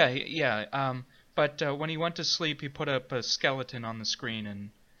when he went to sleep, he put up a skeleton on the screen,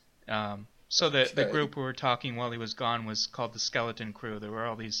 and so the group who were talking while he was gone was called the Skeleton Crew. There were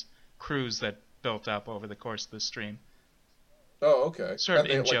all these crews that built up over the course of the stream. Oh, okay. Sort of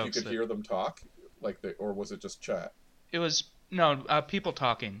in like jokes. You could hear them talk, or was it just chat? It was people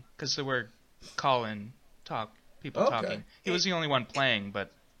talking, because there were people talking. He was the only one playing,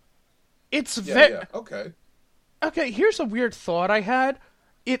 but it's okay. Okay, here's a weird thought I had.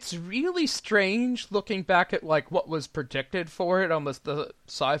 It's really strange looking back at like what was predicted for it, almost the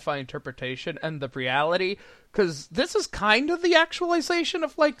sci-fi interpretation and the reality, because this is kind of the actualization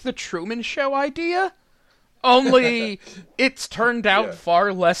of like the Truman Show idea. Only it's turned out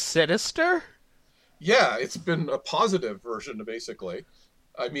far less sinister. Yeah, it's been a positive version, basically.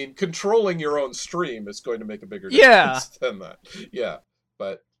 I mean, controlling your own stream is going to make a bigger difference than that. Yeah,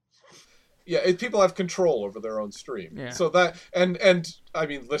 but people have control over their own stream. Yeah. So that and I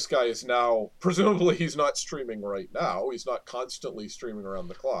mean, this guy is now presumably he's not streaming right now. He's not constantly streaming around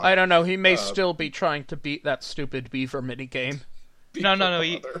the clock. I don't know. He may still be trying to beat that stupid beaver minigame. No.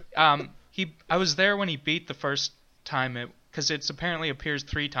 I was there when he beat the first time, because it's apparently appears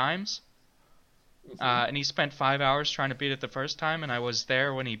 3 times. Mm-hmm. And he spent 5 hours trying to beat it the first time, and I was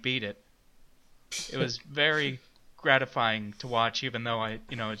there when he beat it. It was very gratifying to watch, even though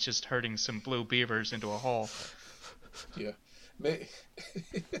it's just herding some blue beavers into a hole. Yeah. Maybe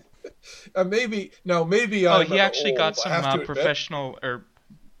I'm he actually got old, some professional or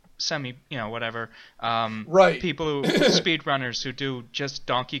semi, whatever. Right. People speedrunners who do just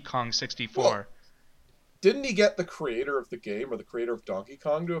Donkey Kong 64. Well, didn't he get the creator of the game or the creator of Donkey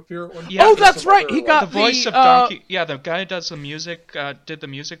Kong to appear at one point? Yeah, oh, that's right. He got the voice of Donkey. Yeah, the guy who does the music, did the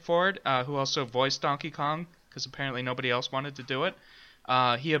music for it, who also voiced Donkey Kong, because apparently nobody else wanted to do it.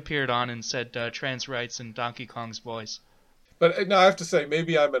 He appeared on and said trans rights in Donkey Kong's voice. But now I have to say,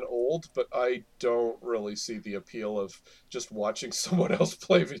 maybe I'm an old, but I don't really see the appeal of just watching someone else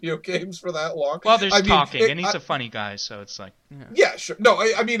play video games for that long. Well, there's talking, and he's a funny guy, so it's like... Yeah, sure. No,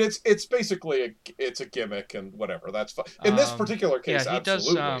 I mean, it's basically a gimmick and whatever. That's fine. In this particular case,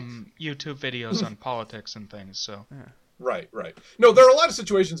 absolutely. Yeah, he does YouTube videos on politics and things, so... Yeah. Right. No, there are a lot of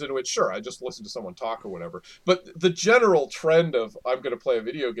situations in which, sure, I just listen to someone talk or whatever. But the general trend of, I'm going to play a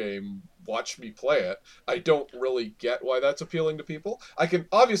video game, watch me play it, I don't really get why that's appealing to people. I can,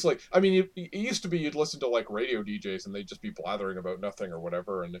 obviously, I mean, it used to be you'd listen to, like, radio DJs and they'd just be blathering about nothing or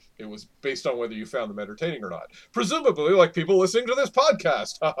whatever, and it was based on whether you found them entertaining or not. Presumably, like people listening to this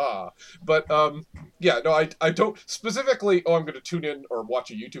podcast, haha. But, I don't, specifically, I'm going to tune in or watch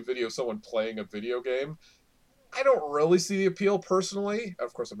a YouTube video of someone playing a video game. I don't really see the appeal personally.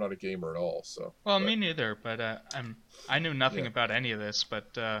 Of course, I'm not a gamer at all. So. Well, me neither. But I knew nothing about any of this.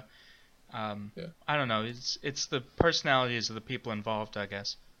 But I don't know. It's the personalities of the people involved, I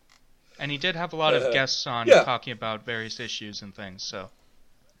guess. And he did have a lot of guests on talking about various issues and things. So.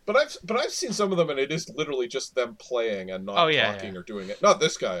 But I've seen some of them, and it is literally just them playing and not talking or doing it. Not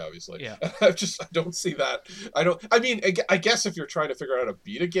this guy, obviously. Yeah. I don't see that. I mean, I guess if you're trying to figure out how to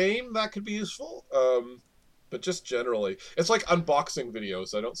beat a game, that could be useful. But just generally, it's like unboxing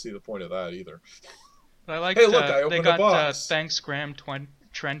videos. I don't see the point of that either. But I like. Hey, look! I opened a box. Thanks, Graham,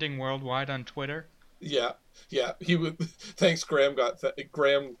 trending worldwide on Twitter. Yeah. He would. Thanks, Graham.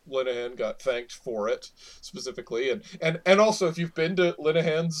 Graham Linehan got thanked for it specifically, and also if you've been to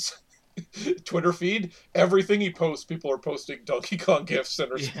Linehan's Twitter feed, everything he posts, people are posting Donkey Kong gifs in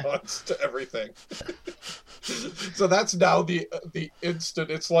response to everything. So that's now the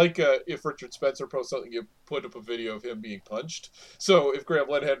instant. It's like if Richard Spencer posts something, you put up a video of him being punched. So if Graham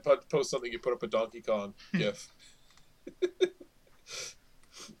Linehan posts something, you put up a Donkey Kong gif.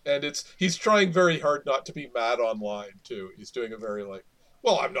 And he's trying very hard not to be mad online too. He's doing a very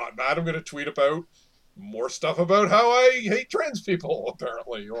well, I'm not mad. I'm going to tweet about more stuff about how I hate trans people,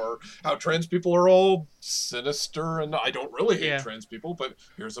 apparently, or how trans people are all sinister, and I don't really hate trans people, but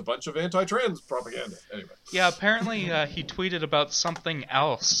here's a bunch of anti-trans propaganda. Anyway. Yeah, apparently he tweeted about something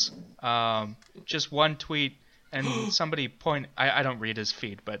else. Just one tweet, and somebody I don't read his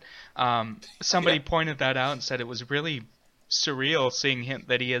feed, but somebody pointed that out and said it was really surreal seeing him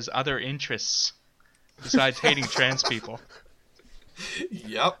that he has other interests besides hating trans people.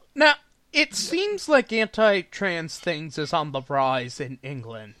 Yep. Now, It seems like anti-trans things is on the rise in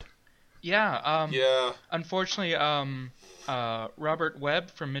England. Yeah. Yeah. Unfortunately, Robert Webb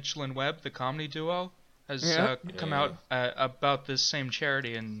from Mitchell and Webb, the comedy duo, has come out about this same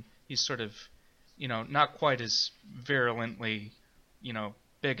charity, and he's sort of, not quite as virulently,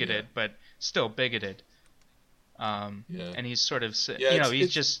 bigoted, but still bigoted. And he's sort of, he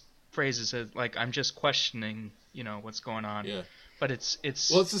just phrases it like, "I'm just questioning, what's going on." Yeah. But it's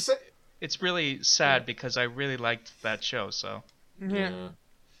well, it's the same. It's really sad because I really liked that show. So. Yeah.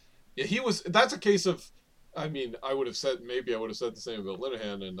 Yeah, he was. That's a case of. I mean, I would have said the same about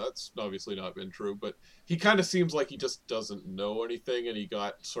Linehan, and that's obviously not been true. But he kind of seems like he just doesn't know anything, and he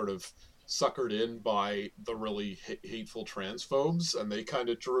got sort of suckered in by the really hateful transphobes, and they kind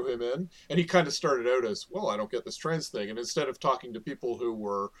of drew him in. And he kind of started out as, well, I don't get this trans thing, and instead of talking to people who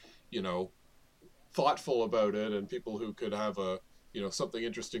were, thoughtful about it and people who could have something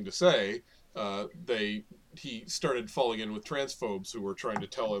interesting to say, he started falling in with transphobes who were trying to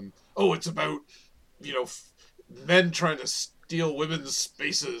tell him, oh, it's about, men trying to steal women's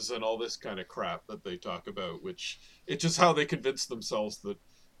spaces and all this kind of crap that they talk about, which it's just how they convince themselves that,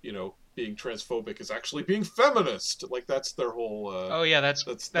 being transphobic is actually being feminist. Like, that's their whole...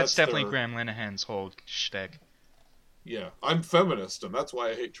 that's definitely Graham Linehan's whole shtick. Yeah, I'm feminist, and that's why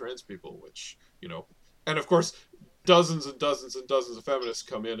I hate trans people, which, And, of course, dozens and dozens and dozens of feminists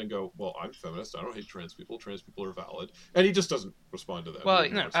come in and go, well, I'm feminist, I don't hate trans people are valid. And he just doesn't respond to that.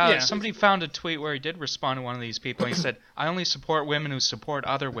 Well, somebody found a tweet where he did respond to one of these people, and he said, I only support women who support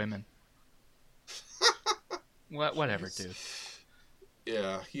other women. Whatever, dude.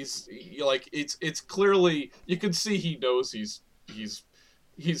 Yeah, it's clearly, you can see he knows he's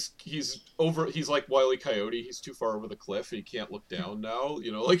like Wile E. Coyote. He's too far over the cliff. He can't look down now.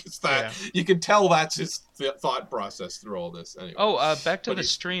 It's that. Yeah. You can tell that's his thought process through all this. Anyway. Oh, back to the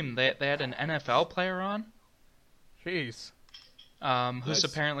stream. They had an NFL player on. Jeez. Who's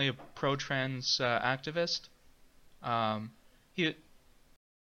apparently a pro-trans activist. I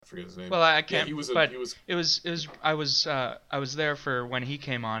forget his name. Well, I can't. I was there for when he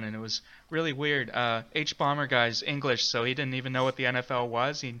came on, and it was really weird. H Bomber guy's English, so he didn't even know what the NFL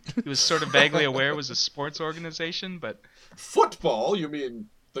was. He was sort of vaguely aware it was a sports organization, but football. You mean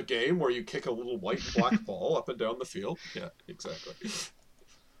the game where you kick a little white and black ball up and down the field? Yeah, exactly.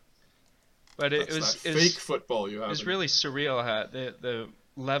 But it was fake football. You have. It was really surreal. The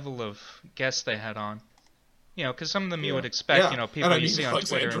level of guests they had on. Because some of them you would expect, people you see on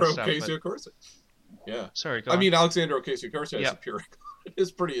Twitter and stuff. Ocasio-Cortez. Yeah. Sorry, go on. Alexandra Ocasio-Cortez appearing. It's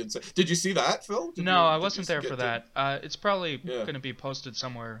pretty insane. Did you see that, Phil? I wasn't there for that. It's probably going to be posted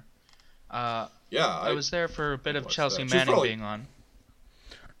somewhere. I was there for a bit of Chelsea Manning being on.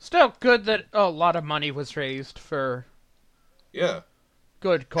 Still good that a lot of money was raised for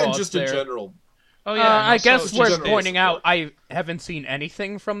good cause and just there. In general. Oh yeah, I guess worth pointing out, I haven't seen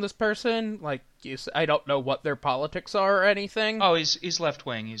anything from this person. Like, I don't know what their politics are or anything. Oh, he's left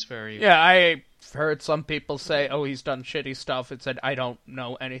wing. He's very. Yeah, I've heard some people say, "Oh, he's done shitty stuff." It said, "I don't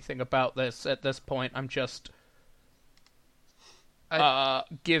know anything about this at this point. I'm just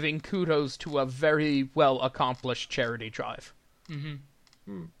giving kudos to a very well accomplished charity drive."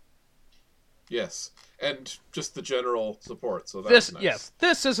 Mm-hmm. Yes, and just the general support. So that's nice. Yes,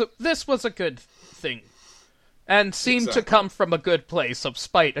 this was a good thing, and seemed to come from a good place of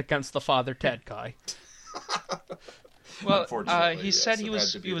spite against the Father Ted guy. Well, he said he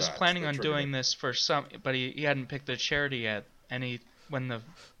was planning on doing this for some, but he hadn't picked the charity yet. And when the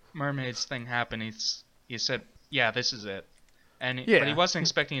mermaids thing happened, he said, "Yeah, this is it." But he wasn't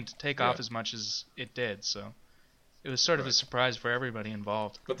expecting it to take off as much as it did. So. It was sort of a surprise for everybody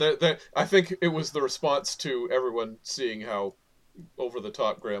involved. But I think it was the response to everyone seeing how over the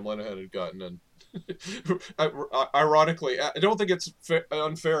top Graham Linehan had gotten. And ironically, I don't think it's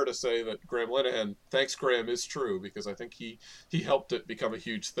unfair to say that Graham Linehan, thanks Graham, is true, because I think he helped it become a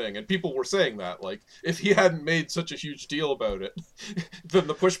huge thing. And people were saying that, like, if he hadn't made such a huge deal about it, then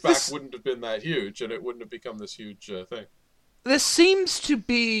the pushback wouldn't have been that huge, and it wouldn't have become this huge thing. This seems to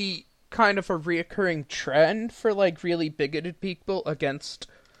be kind of a reoccurring trend for like really bigoted people against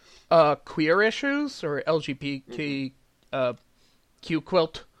queer issues or LGBT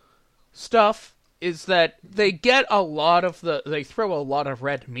Q-quilt stuff, is that they get they throw a lot of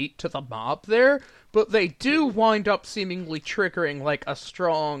red meat to the mob there, but they do wind up seemingly triggering like a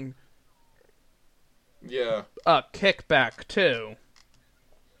strong kickback too.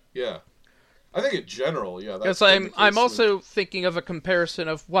 Yeah. I think in general, because I'm also thinking of a comparison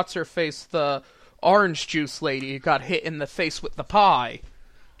of what's her face, the orange juice lady who got hit in the face with the pie,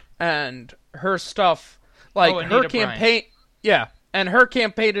 and her stuff, like her campaign. Bryant. Yeah, And her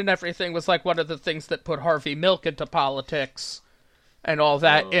campaign and everything was like one of the things that put Harvey Milk into politics and all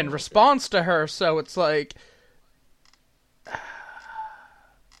that in response to her. So it's like...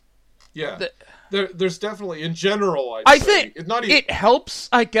 Yeah. There's definitely, in general, I think it helps,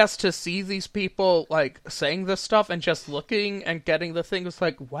 I guess, to see these people, like, saying this stuff and just looking and getting the thing. It's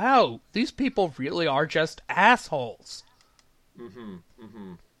like, wow, these people really are just assholes.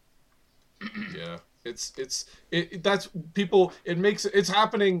 Yeah. That's people, it's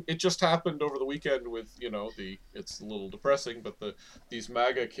happening, it just happened over the weekend with, it's a little depressing, but these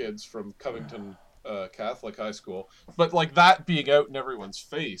MAGA kids from Covington Catholic High School, but, like, that being out in everyone's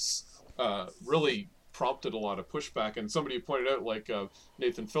face... really prompted a lot of pushback, and somebody pointed out, like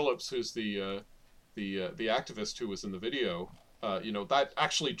Nathan Phillips, who's the activist who was in the video, that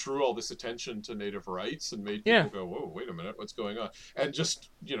actually drew all this attention to Native rights and made people go, "Whoa, wait a minute, what's going on?" And just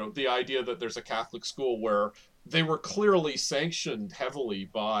the idea that there's a Catholic school where they were clearly sanctioned heavily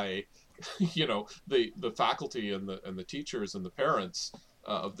by the faculty and the teachers and the parents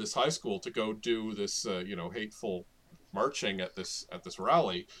of this high school to go do this hateful marching at this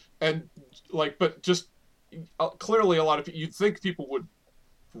rally, and but just clearly a lot of you'd think people would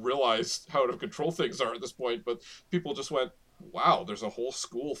realize how out of control things are at this point, but people just went, wow, there's a whole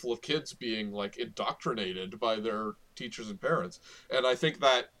school full of kids being like indoctrinated by their teachers and parents. And I think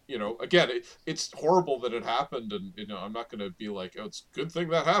that again, it's horrible that it happened, and I'm not going to be like, oh, it's a good thing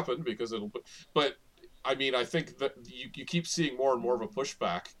that happened because but I mean, I think that you keep seeing more and more of a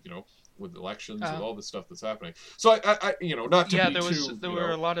pushback, with elections, with all this stuff that's happening. So I not to be there were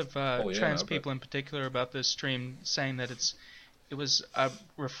a lot of trans people in particular about this stream saying that it was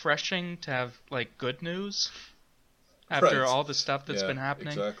refreshing to have like good news after all the stuff that's been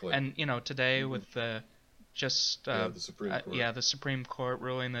happening. Exactly. And today with the Supreme Court. The Supreme Court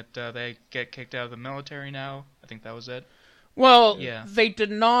ruling that they get kicked out of the military now. I think that was it. Well, they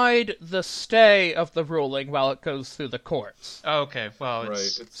denied the stay of the ruling while it goes through the courts. Oh, okay, well,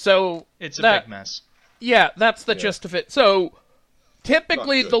 it's a big mess. Yeah, that's the gist of it. So,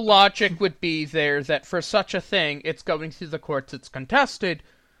 typically the logic would be there that for such a thing, it's going through the courts, it's contested,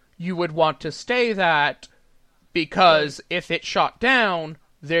 you would want to stay that, because if it's shot down,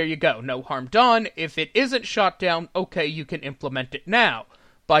 there you go, no harm done. If it isn't shot down, okay, you can implement it now.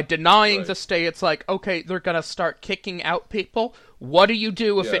 By denying the stay, it's like, okay, they're going to start kicking out people. What do you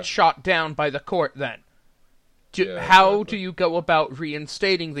do if it's shot down by the court then? How do you go about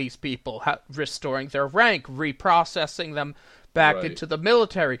reinstating these people, restoring their rank, reprocessing them back into the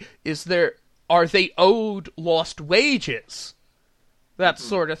military? Are they owed lost wages? That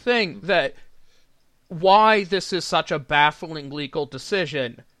sort of thing. That why this is such a baffling legal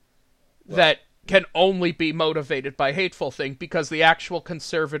decision that can only be motivated by hateful thing, because the actual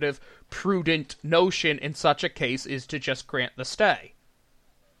conservative, prudent notion in such a case is to just grant the stay.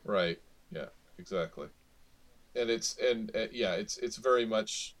 Right. Yeah. Exactly. And it's very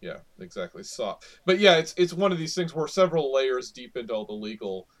much exactly soft. But it's one of these things where several layers deep into all the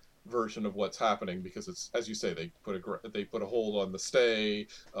legal version of what's happening, because it's, as you say, they put a hold on the stay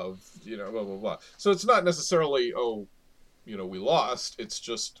of blah blah blah. So it's not necessarily we lost. It's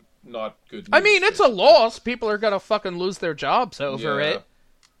just not good news. I mean, it's a loss. People are gonna fucking lose their jobs over it.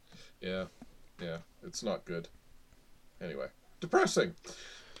 Yeah. It's not good. Anyway, depressing.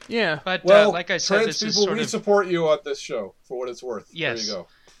 Yeah. But like I said, trans people, we support you on this show for what it's worth. Yes. There you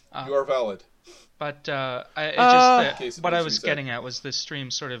go. You are valid. But what I was getting at was this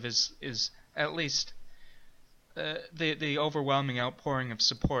stream sort of is at least the overwhelming outpouring of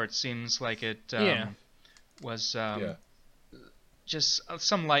support seems like it was just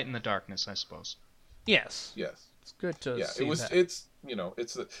some light in the darkness, I suppose. Yes. It's good to see that. It's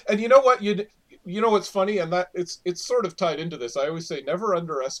and you know what you know what's funny, and that it's sort of tied into this. I always say never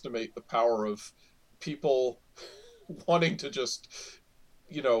underestimate the power of people wanting to just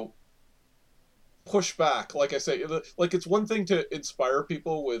push back. Like I say, like it's one thing to inspire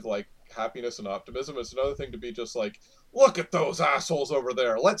people with like happiness and optimism. It's another thing to be just like, look at those assholes over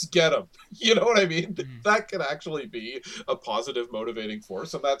there, let's get them. You know what I mean? That can actually be a positive motivating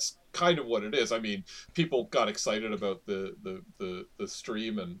force, and that's kind of what it is. I mean, people got excited about the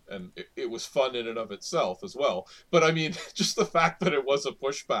stream, and it was fun in and of itself as well. But I mean, just the fact that it was a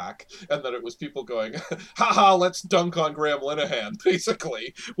pushback and that it was people going, haha, let's dunk on Graham Linehan,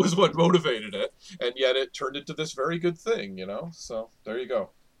 basically, was what motivated it. And yet it turned into this very good thing, So there you go.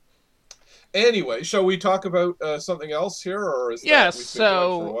 Anyway, shall we talk about something else here, or is yes?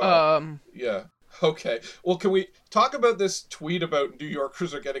 Yeah. Okay. Well, can we talk about this tweet about New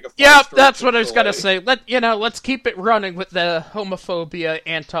Yorkers are getting a? Yeah, that's what I was gonna say. Let's keep it running with the homophobia,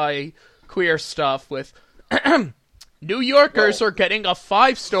 anti-queer stuff. With New Yorkers are getting a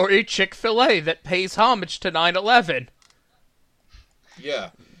 5-story Chick-fil-A that pays homage to 9/11.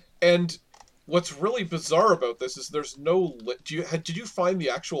 Yeah, and what's really bizarre about this is there's no... Did you find the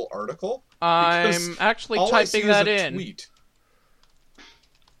actual article? I'm actually typing that in. Tweet.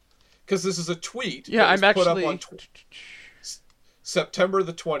 Because this is a tweet. Yeah, I'm actually... put up on September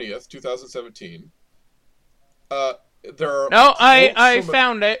the 20th, 2017. There are... No, I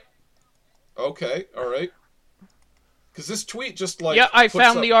found it. Okay, alright. Because this tweet just, Yeah, I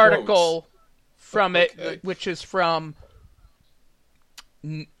found the article quotes. from it, which is from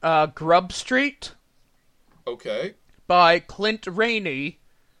Grub Street. Okay. By Clint Rainey.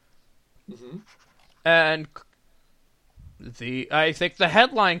 Mm-hmm. And I think the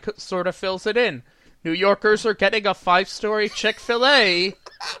headline sort of fills it in. New Yorkers are getting a 5-story Chick-fil-A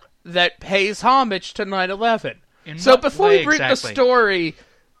that pays homage to 9/11. So before we read the story,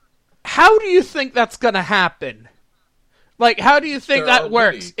 how do you think that's going to happen? Like, how do you think that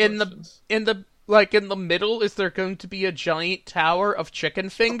works? In the middle, is there going to be a giant tower of chicken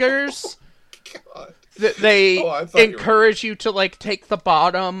fingers? God. That they encourage you to, like,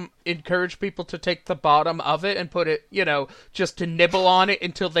 encourage people to take the bottom of it and put it, just to nibble on it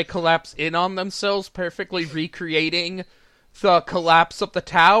until they collapse in on themselves, perfectly recreating the collapse of the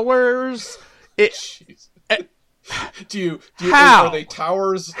towers. Are they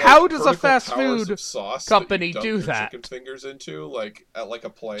towers? How does a fast food company do that? Chicken fingers into, like a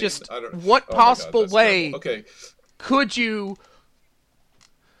plane. Just what possible way could you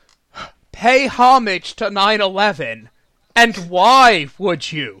pay homage to 9/11, and why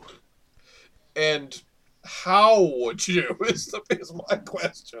would you? And how would you? Is my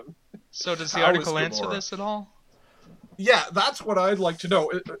question. So does the article answer this at all? Yeah, that's what I'd like to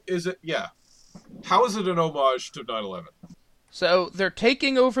know. Is it? Yeah. How is it an homage to 9/11? So they're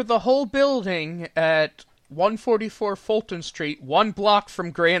taking over the whole building at 144 Fulton Street, 1 block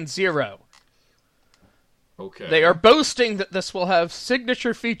from Ground Zero. Okay. They are boasting that this will have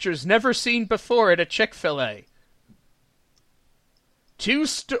signature features never seen before at a Chick-fil-A.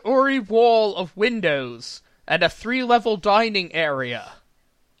 2-story wall of windows and a 3-level dining area.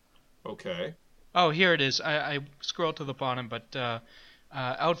 Okay. Oh, here it is. I scrolled to the bottom, but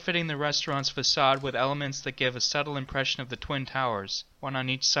outfitting the restaurant's facade with elements that give a subtle impression of the Twin Towers, one on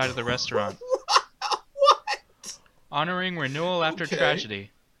each side of the restaurant. What? Honoring renewal after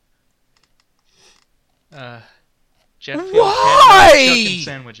tragedy. Jet fuel chicken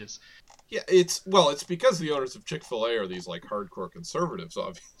sandwiches. Yeah, it's because the owners of Chick-fil-A are these, like, hardcore conservatives,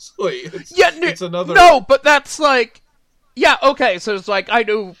 obviously. It's another... No, but that's like... Yeah, okay, so it's like, I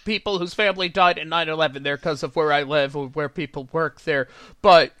know people whose family died in 9/11 there because of where I live or where people work there,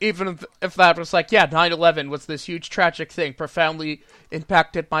 but even if that was like, yeah, 9/11 was this huge tragic thing, profoundly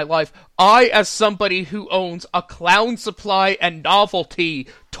impacted my life, I, as somebody who owns a clown supply and novelty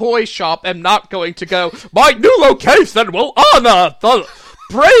toy shop, am not going to go, my new location will honor the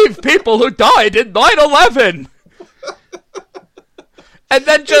brave people who died in 9/11! And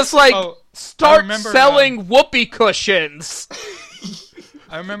then just, like... Start selling whoopee cushions.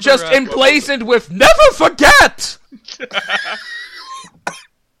 I remember just emblazoned with "Never forget."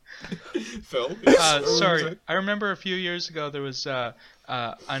 Phil, sorry. I remember a few years ago there was an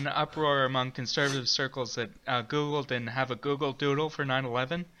uproar among conservative circles that Google didn't have a Google Doodle for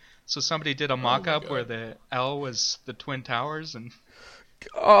 9/11. So somebody did a mock-up where the L was the Twin Towers and.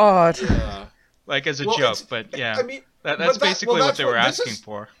 God. Yeah. Like as a joke, but yeah, I mean, that's basically what they were asking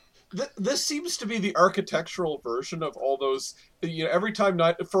for. This seems to be the architectural version of all those. Every time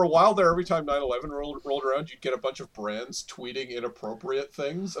for a while there, every time 9/11 rolled around, you'd get a bunch of brands tweeting inappropriate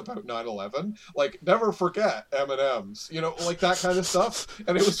things about 9/11, like "Never forget M&Ms," like that kind of stuff,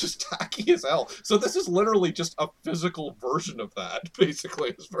 and it was just tacky as hell. So this is literally just a physical version of that,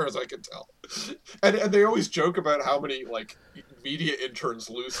 basically, as far as I can tell. And they always joke about how many media interns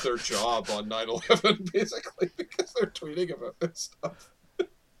lose their job on 9/11, basically, because they're tweeting about this stuff.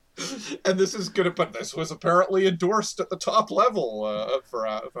 And this was apparently endorsed at the top level for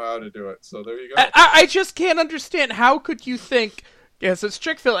how to do it. So there you go. I just can't understand, how could you think, yes, it's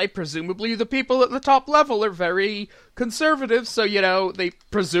Chick-fil-A, presumably the people at the top level are very conservative, so, they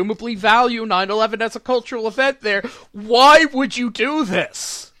presumably value 9/11 as a cultural event there. Why would you do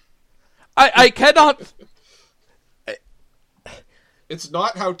this? I cannot... It's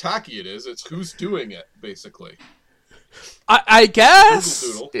not how tacky it is, it's who's doing it, basically. I guess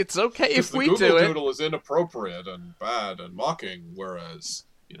it's okay if we do it. The Google Doodle is inappropriate and bad and mocking, whereas,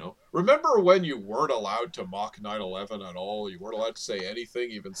 Remember when you weren't allowed to mock 9/11 at all? You weren't allowed to say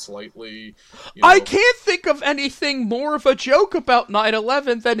anything, even slightly. I can't think of anything more of a joke about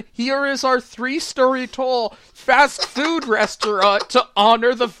 9/11 than here is our 3-story tall fast food restaurant to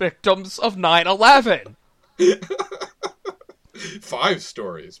honor the victims of 9/11. 5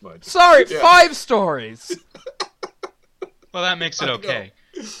 stories, my dear. Sorry, 5 stories. Well, that makes it okay.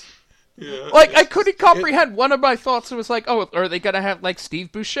 Yeah, I couldn't comprehend. One of my thoughts was like, oh, are they going to have,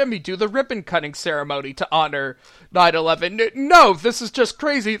 Steve Buscemi do the ribbon-cutting ceremony to honor 9/11? No, this is just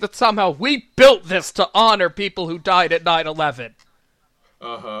crazy that somehow we built this to honor people who died at 9/11.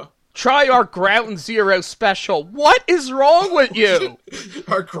 Uh-huh. Try our Ground Zero special. What is wrong with you?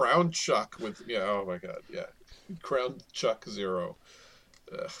 Our Ground Chuck with... Yeah, oh my god, yeah. Ground Chuck Zero.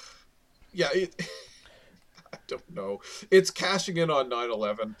 Ugh. Yeah, I don't know. It's cashing in on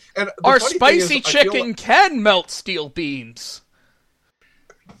 9/11. And our spicy chicken can melt steel beams.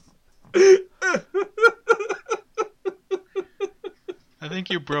 I think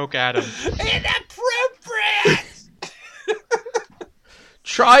you broke Adam. Inappropriate!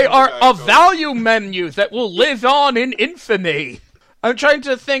 Try a value menu that will live on in infamy. I'm trying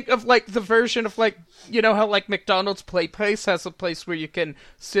to think of, the version of, how, McDonald's Play Place has a place where you can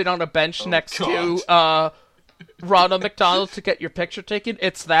sit on a bench next to, Ronald McDonald to get your picture taken.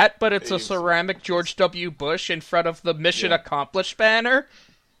 It's that, but it's a ceramic George W. Bush in front of the Mission Accomplished banner.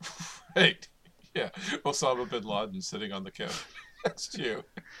 Right. Yeah. Osama bin Laden sitting on the couch next to you.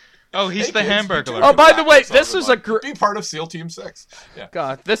 Oh, he's the Hamburglar. Oh, by the way, this is be part of SEAL Team 6. Yeah.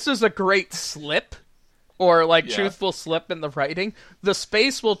 God, this is a great slip. Or, truthful slip in the writing. The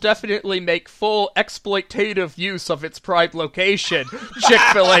space will definitely make full exploitative use of its prime location,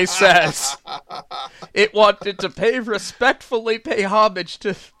 Chick-fil-A says. It wanted to respectfully pay homage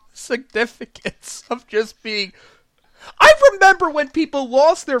to significance of just being... I remember when people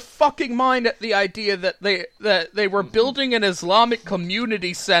lost their fucking mind at the idea that they were building an Islamic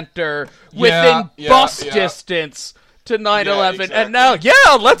community center within bus distance to 9/11, Yeah, exactly. and now,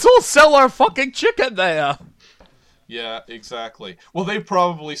 let's all sell our fucking chicken there. Yeah, exactly. Well, they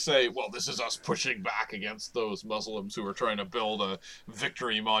probably say, well, this is us pushing back against those Muslims who are trying to build a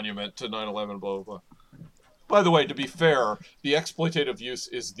victory monument to 9/11, blah, blah, blah. By the way, to be fair, the exploitative use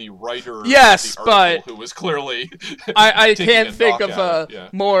is the writer of the article who was clearly I can't think of a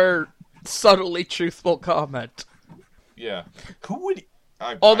more subtly truthful comment. Yeah. Who would...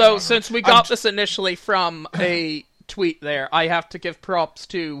 Although, since we got this initially from a tweet there, I have to give props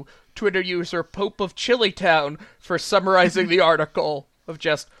to Twitter user Pope of Chilitown for summarizing the article of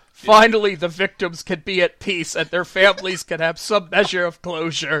just, finally the victims can be at peace and their families can have some measure of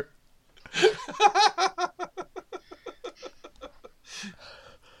closure.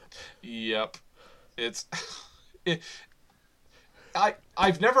 Yep.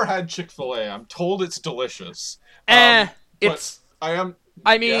 I've never had Chick-fil-A. I'm told it's delicious. It's...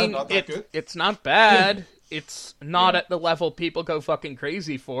 I mean, not that good. It's not bad. It's not at the level people go fucking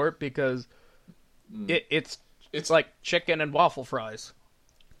crazy for it because it's like chicken and waffle fries.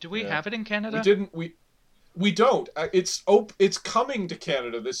 Do we have it in Canada? We don't. It's coming to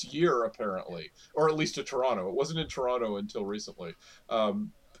Canada this year apparently, or at least to Toronto. It wasn't in Toronto until recently. I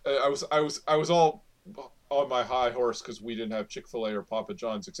was all on my high horse because we didn't have Chick-fil-A or Papa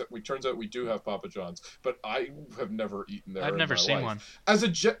John's, except turns out we do have Papa John's, but I have never eaten there. I've never seen one. Neither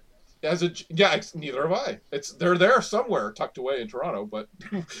have I. They're there somewhere tucked away in Toronto, but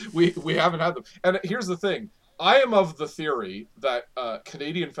we haven't had them. And here's the thing. I am of the theory that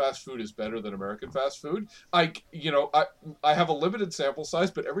Canadian fast food is better than American fast food. I have a limited sample size,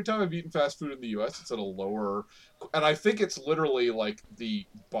 but every time I've eaten fast food in the U.S., it's at a lower, and I think it's literally like the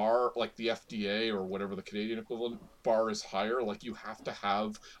bar, like the FDA or whatever the Canadian equivalent bar is higher. Like you have to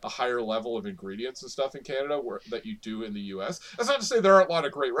have a higher level of ingredients and stuff in Canada that you do in the U.S. That's not to say there aren't a lot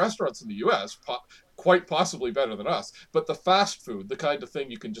of great restaurants in the U.S. Quite possibly better than us, but the fast food, the kind of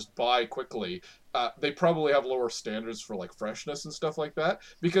thing you can just buy quickly, they probably have lower standards for like freshness and stuff like that,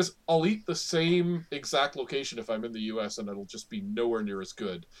 because I'll eat the same exact location if I'm in the US and it'll just be nowhere near as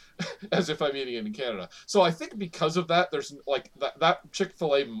good as if I'm eating it in Canada. So I think because of that, there's like that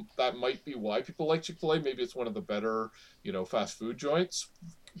Chick-fil-A, that might be why people like Chick-fil-A. Maybe it's one of the better, fast food joints.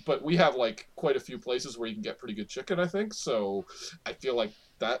 But we have like quite a few places where you can get pretty good chicken, I think. So I feel like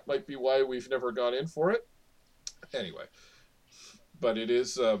that might be why we've never gone in for it. Anyway, but it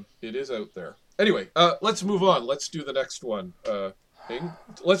is out there. Anyway, let's move on. Let's do the next one.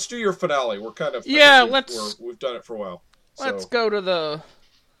 Let's do your finale. We're kind of we've done it for a while. Let's go to the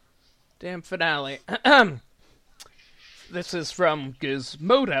damn finale. This is from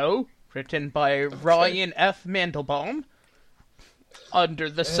Gizmodo, written by Ryan F. Mandelbaum. Under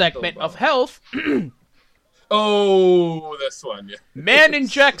the segment of health... Oh, this one. Yeah. Man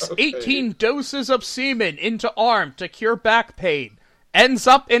injects 18 doses of semen into arm to cure back pain. Ends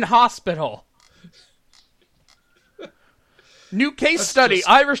up in hospital. New case study.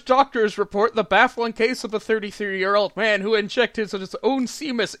 Irish doctors report the baffling case of a 33-year-old man who injected his own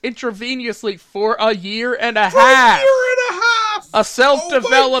semen intravenously for a year and a half. A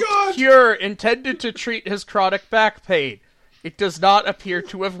self-developed cure intended to treat his chronic back pain. It does not appear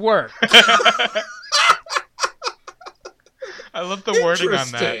to have worked. I love the wording on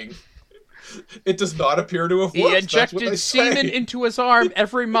that. It does not appear to have worked. He injected semen into his arm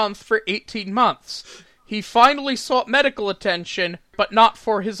every month for 18 months. He finally sought medical attention, but not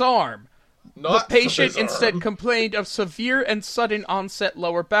for his arm. The patient instead complained of severe and sudden onset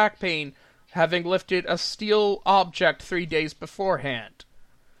lower back pain, having lifted a steel object 3 days beforehand.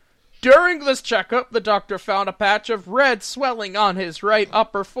 During this checkup, the doctor found a patch of red swelling on his right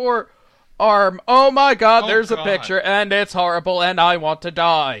upper forearm. Oh my god, there's a picture, and it's horrible, and I want to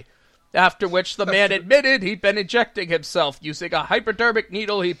die. After which the man admitted he'd been injecting himself using a hypodermic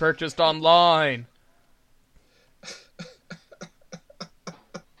needle he purchased online.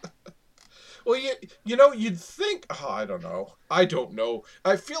 Well, you know, you'd think... Oh, I don't know.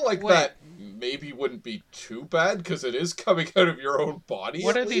 I feel like that maybe wouldn't be too bad, because it is coming out of your own body.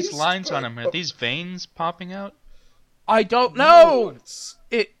 What are these lines on him? Are these veins popping out? I don't know!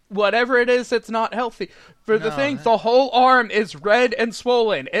 Whatever it is, it's not healthy. The whole arm is red and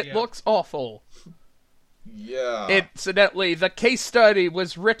swollen. It looks awful. Yeah. Incidentally, the case study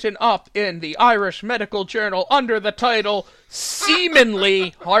was written up in the Irish Medical Journal under the title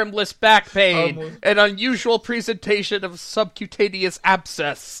Seemingly Harmless Back Pain, an unusual presentation of subcutaneous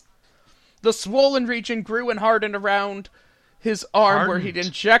abscess. The swollen region grew and hardened around his arm where he'd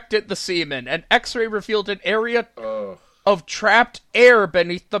injected the semen. An x-ray revealed an area of trapped air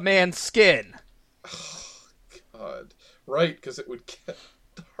beneath the man's skin. Oh, God. Right, because it would get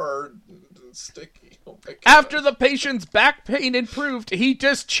hard and sticky. Oh my God. After the patient's back pain improved, he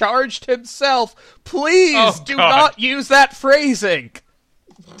discharged himself. Please do not use that phrasing.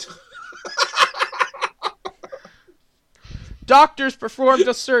 Doctors performed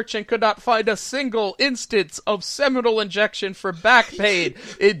a search and could not find a single instance of seminal injection for back pain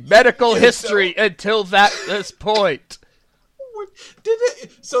in medical history until this point.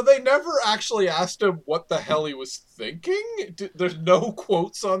 So they never actually asked him what the hell he was thinking? There's no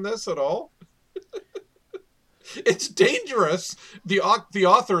quotes on this at all? It's dangerous. The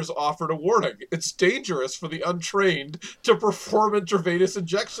authors offered a warning. It's dangerous for the untrained to perform intravenous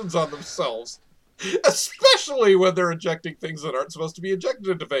injections on themselves. Especially when they're injecting things that aren't supposed to be injected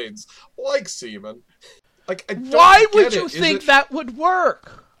into veins. Like semen. Why would you think that would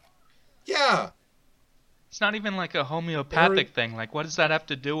work? Yeah. It's not even like a homeopathic thing. Like, what does that have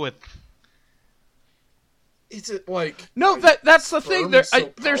to do with... Is it like... No, that's the thing.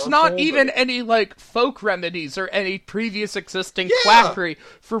 There's not even any, like, folk remedies or any previous existing quackery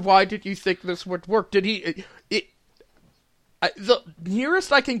for why did you think this would work. Did he... the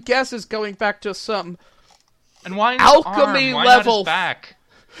nearest I can guess is going back to some and why alchemy why level... Not his back?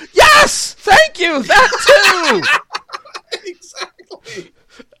 Yes! Thank you! That too! Exactly.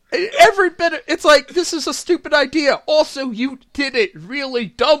 Every bit it's like, this is a stupid idea. Also, you did it really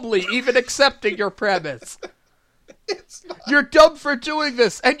dumbly, even accepting your premise. You're dumb for doing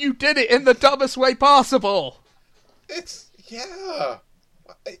this, and you did it in the dumbest way possible.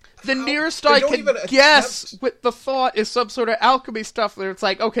 The nearest I can guess with the thought is some sort of alchemy stuff where it's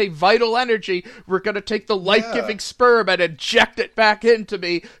like, okay, vital energy, we're going to take the life-giving sperm and inject it back into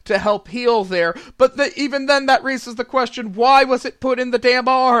me to help heal there. But even then that raises the question, why was it put in the damn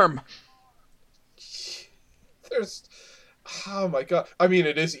arm? Oh my God. I mean,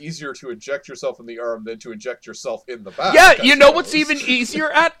 it is easier to inject yourself in the arm than to inject yourself in the back. Yeah, you know what's even easier,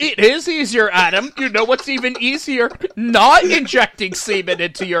 It is easier, Adam. You know what's even easier? Not injecting semen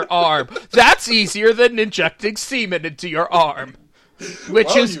into your arm. That's easier than injecting semen into your arm.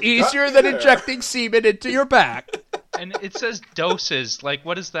 Which is easier than injecting semen into your back. And it says doses. Like,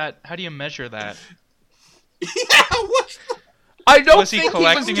 what is that? How do you measure that? I don't was think he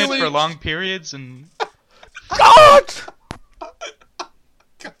collecting he was it for long periods and... God!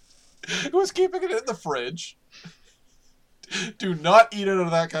 Who's keeping it in the fridge? Do not eat it out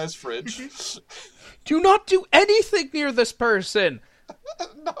of that guy's fridge. Do not do anything near this person.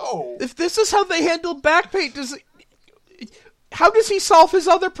 No. If this is how they handle back pain, how does he solve his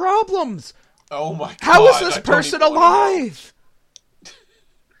other problems? Oh my God. How is this person alive?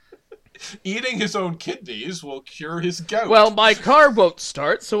 Eating his own kidneys will cure his gout. Well, my car won't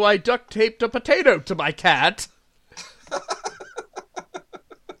start, so I duct taped a potato to my cat.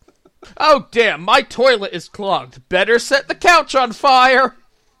 Oh, damn, my toilet is clogged. Better set the couch on fire.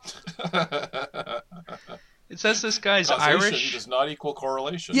 It says this guy's Causation Irish. does not equal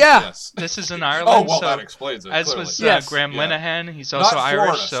correlation. Yeah. Yes. This is in Ireland. Oh, well, so, that explains it, as clearly. was Yes. Graham Yeah. Linehan, he's also Not Irish,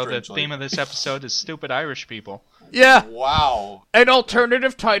 Florida, so the strangely. theme of this episode is stupid Irish people. Yeah. Wow. An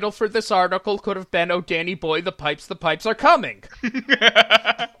alternative title for this article could have been, "Oh, Danny boy, the pipes are coming."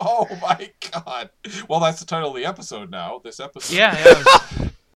 Oh my god. Well, that's the title of the episode now. This episode. Yeah.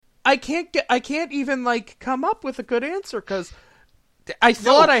 I can't even, like, come up with a good answer, because I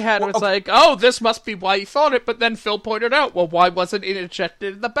thought I had, well, was like, oh, this must be why you thought it, but then Phil pointed out, well, why wasn't it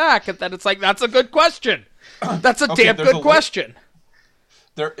injected in the back? And then it's like, that's a good question. That's a damn there's good question.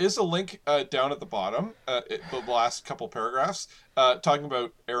 There is a link down at the bottom, the last couple paragraphs, talking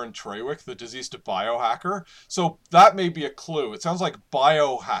about Aaron Treywick, the diseased biohacker. So that may be a clue. It sounds like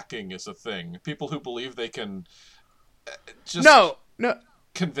biohacking is a thing. People who believe they can just No.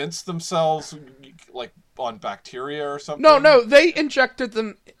 convince themselves, like, on bacteria or something. No, they injected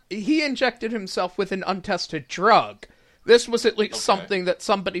them. He injected himself with an untested drug. This was at least something that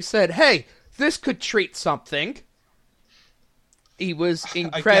somebody said, hey, this could treat something. He was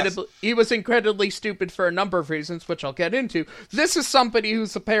incredibly stupid for a number of reasons, which I'll get into. This is somebody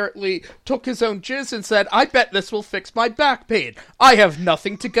who's apparently took his own jizz and said, I bet this will fix my back pain. I have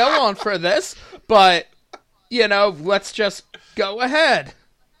nothing to go on for this, but, let's just go ahead.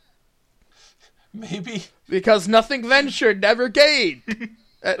 Maybe. Because nothing ventured, never gained.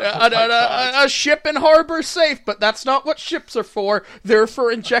 A ship in harbor safe, but that's not what ships are for. They're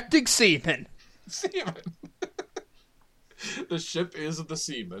for injecting semen. Semen. The ship is the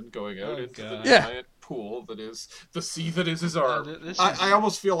semen going out into the Yeah. giant pool that is the sea that is his arm. This I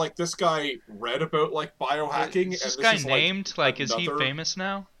almost feel like this guy read about, like, biohacking. Is this and guy is named? Is he another... famous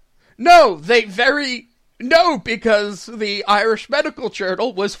now? No, because the Irish Medical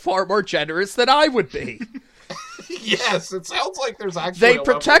Journal was far more generous than I would be. Yes, it sounds like there's actually They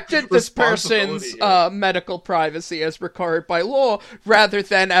protected this person's medical privacy as required by law, rather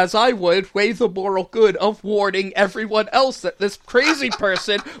than, as I would, weigh the moral good of warning everyone else that this crazy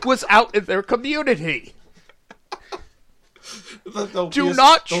person was out in their community. Do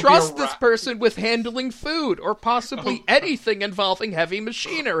not trust this person with handling food, or possibly anything involving heavy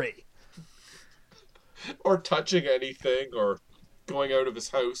machinery. Or touching anything, or going out of his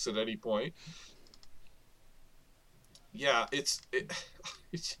house at any point. Yeah,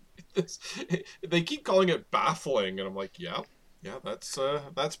 they keep calling it baffling, and I'm like, yeah, that's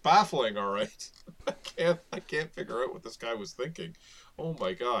baffling, all right. I can't figure out what this guy was thinking. Oh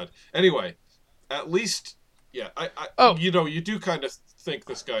my god. Anyway, at least, yeah, you do kind of think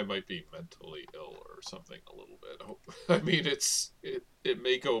this guy might be mentally ill or something a little bit. I mean, it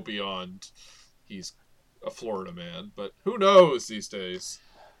may go beyond he's a Florida man, but who knows these days.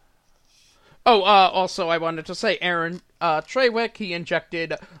 Oh, also I wanted to say, Aaron Treywick, he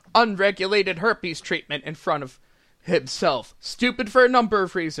injected unregulated herpes treatment in front of himself. Stupid for a number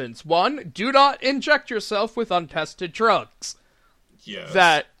of reasons. One, do not inject yourself with untested drugs. Yes.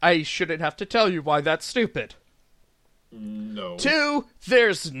 That, I shouldn't have to tell you why that's stupid. No. Two,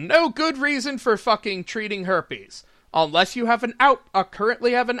 there's no good reason for fucking treating herpes. Unless you have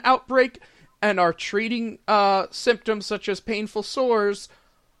currently have an outbreak and are treating symptoms such as painful sores.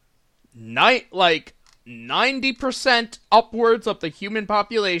 90% upwards of the human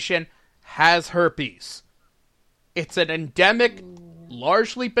population has herpes. It's an endemic,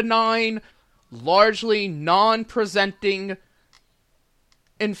 largely benign, largely non-presenting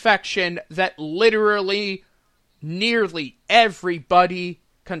infection that literally nearly everybody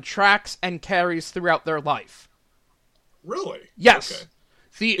contracts and carries throughout their life. Really? Yes. Okay.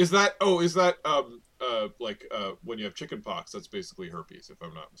 Is that when you have chicken pox, that's basically herpes, if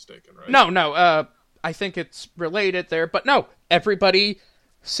I'm not mistaken, right? No, I think it's related there, but no, everybody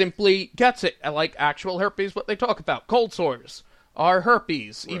simply gets it. Like actual herpes, what they talk about, cold sores are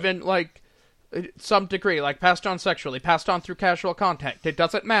herpes, right. Even like some degree, like passed on sexually, passed on through casual contact. It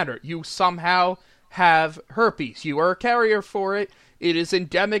doesn't matter. You somehow have herpes. You are a carrier for it. It is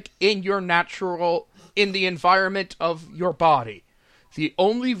endemic in the environment of your body. The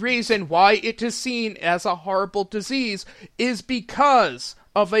only reason why it is seen as a horrible disease is because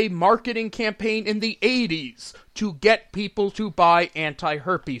of a marketing campaign in the 80s to get people to buy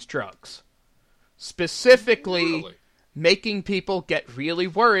anti-herpes drugs. Specifically, making people get really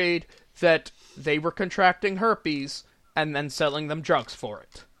worried that they were contracting herpes and then selling them drugs for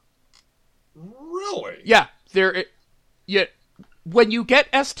it. Really? Yeah. When you get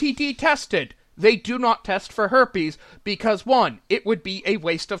STD tested, they do not test for herpes because, one, it would be a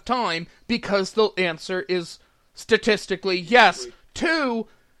waste of time because the answer is statistically yes. Two,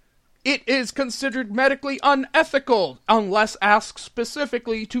 it is considered medically unethical unless asked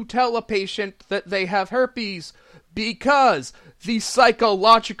specifically to tell a patient that they have herpes, because the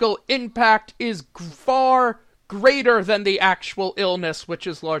psychological impact is far greater than the actual illness, which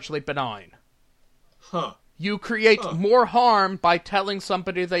is largely benign. Huh. You create more harm by telling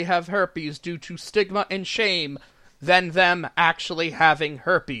somebody they have herpes due to stigma and shame than them actually having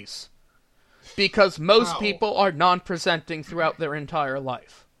herpes. Because most people are non-presenting throughout their entire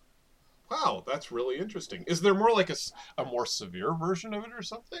life. Wow, that's really interesting. Is there more like a more severe version of it or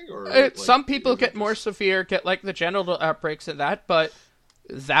something? Or some people get more severe, get like the genital outbreaks and that, but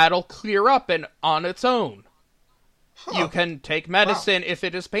that'll clear up on its own. Huh. You can take medicine if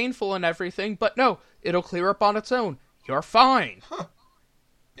it is painful and everything, but no, it'll clear up on its own. You're fine. Huh.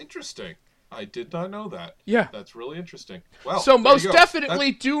 Interesting. I did not know that. Yeah. That's really interesting. Well, so most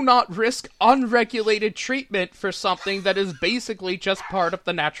definitely do not risk unregulated treatment for something that is basically just part of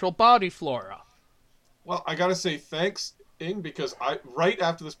the natural body flora. Well, I gotta say thanks, Ing, because right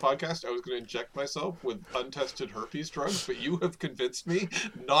after this podcast, I was going to inject myself with untested herpes drugs, but you have convinced me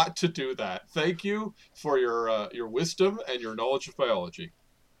not to do that. Thank you for your wisdom and your knowledge of biology.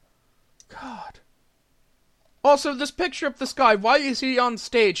 God. Also, this picture of this guy, why is he on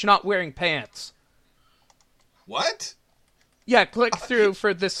stage not wearing pants? What? Yeah, click through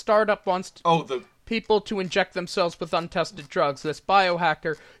for this startup wants people to inject themselves with untested drugs. This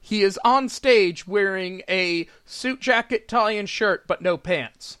biohacker, he is on stage wearing a suit jacket, tie, and shirt, but no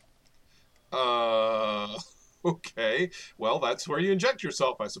pants. Okay. Well, that's where you inject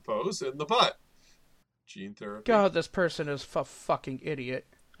yourself, I suppose, in the butt. Gene therapy. God, this person is a fucking idiot.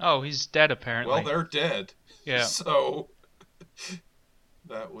 Oh, he's dead, apparently. Well, they're dead. Yeah. So,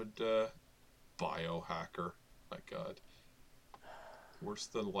 that would, biohacker. My God. Worse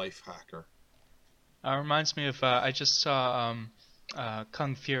than life hacker. Reminds me of, I just saw,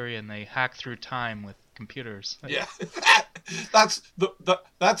 Kung Fury, and they hack through time with computers. Yeah. That's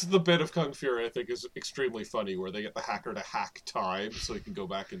the bit of Kung Fury I think is extremely funny, where they get the hacker to hack time so he can go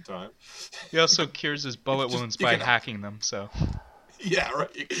back in time. He also cures his bullet wounds by hacking them, so... Yeah, right.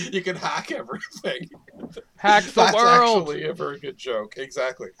 You can hack everything. Hack the That's world. Actually a very good joke.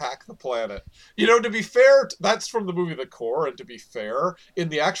 Exactly. Hack the planet. You know, to be fair, that's from the movie The Core, and to be fair, in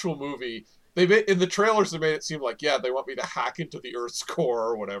the actual movie, in the trailers they made it seem like, yeah, they want me to hack into the Earth's core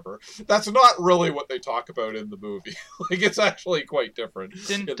or whatever. That's not really what they talk about in the movie. Like, it's actually quite different.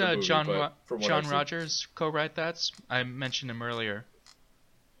 Didn't John Rogers co-write that? I mentioned him earlier.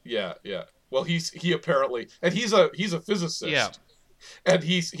 Yeah. Well, he apparently, and he's a physicist. Yeah. And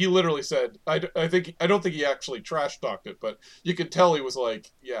he literally said, I don't think he actually trash talked it, but you could tell he was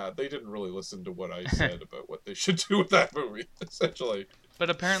like, yeah, they didn't really listen to what I said about what they should do with that movie, essentially. But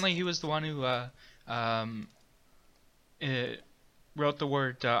apparently he was the one who wrote the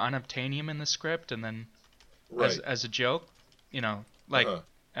word unobtainium in the script, and then as a joke, you know, like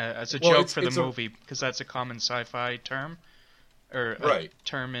as a joke for the movie, because that's a common sci-fi term, or a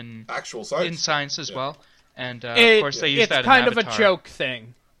term in actual science, in science as well. And, of course, they use that in Avatar. It's kind of a joke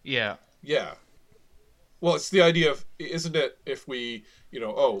thing. Yeah. Yeah. Well, it's the idea of, isn't it, if we,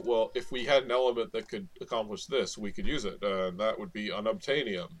 if we had an element that could accomplish this, we could use it. That would be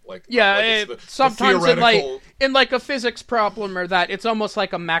unobtainium. Sometimes in a physics problem or that, it's almost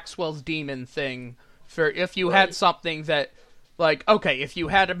like a Maxwell's demon thing. For if you had something that, if you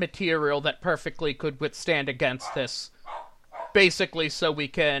had a material that perfectly could withstand against this, basically so we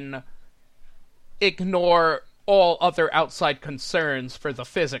can ignore all other outside concerns for the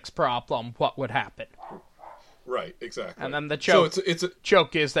physics problem, what would happen? Right, exactly. And then the joke,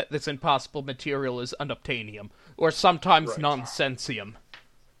 joke is that this impossible material is unobtainium, or sometimes nonsensium.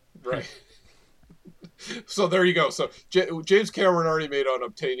 Right. So there you go. So James Cameron already made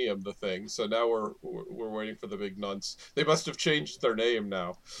unobtainium the thing, so now we're waiting for the big nonce. They must have changed their name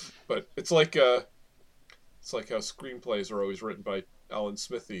now. But it's like how screenplays are always written by Alan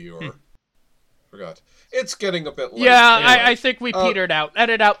Smithy or... Forgot. It's getting a bit late. Yeah, anyway. I think we petered out.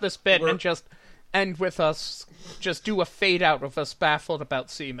 Edit out this bit and just end with us. Just do a fade out of us baffled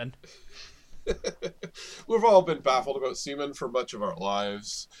about semen. We've all been baffled about semen for much of our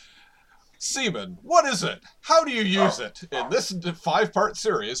lives. Semen, what is it? How do you use it? In this 5-part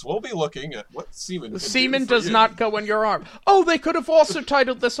series, we'll be looking at what semen can Semen do for does you. not go in your arm. Oh, they could have also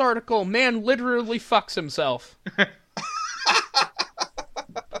titled this article, Man Literally Fucks Himself.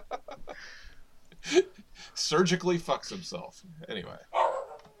 Surgically fucks himself. Anyway.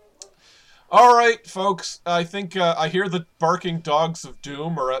 All right, folks. I think I hear the barking dogs of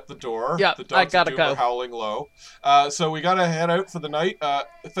doom are at the door. Yeah, the dogs I gotta of doom go. are howling low. So we gotta head out for the night.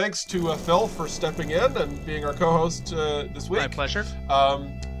 Thanks to Phil for stepping in and being our co-host this week. My pleasure.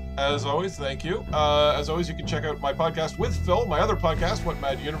 As always, thank you. As always, you can check out my podcast with Phil, my other podcast, What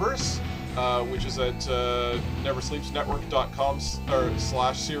Mad Universe, which is at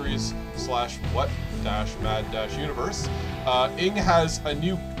neversleepsnetwork.com/series/what-mad-universe. Ing has a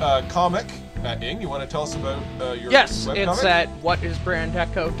new comic. Ing, you want to tell us about your Yes, webcomic? it's at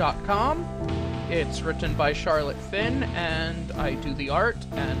whatisbrandecho.com. It's written by Charlotte Finn, and I do the art,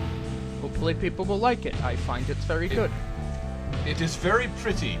 and hopefully people will like it. I find it's very good. It is very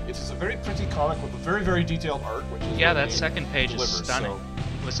pretty. It is a very pretty comic with a very, very detailed art, which is Yeah, that second page is stunning. So,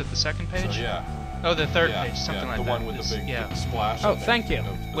 Was it the second page? yeah. Oh, the third page, something like the that. one with the big splash. Oh, thank you.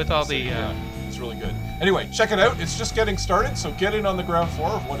 With all the, it's really good. Anyway, check it out. It's just getting started, so get in on the ground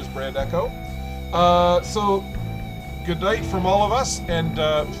floor of What is Brand Echo. So, good night from all of us, and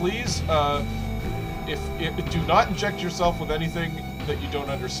please, do not inject yourself with anything that you don't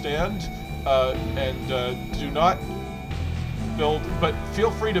understand, and do not build, but feel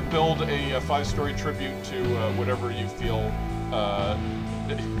free to build a 5-story tribute to whatever you feel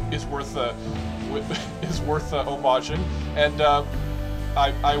is worth homaging. And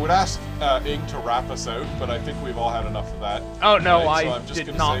I would ask Ing to wrap us out, but I think we've all had enough of that. Oh no, tonight, so I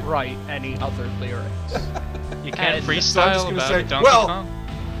did not write any other lyrics. You can't And so I'm just freestyle gonna about say, Donkey well, Kong?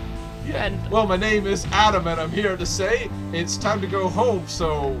 Yeah. And Well, my name is Adam, and I'm here to say it's time to go home.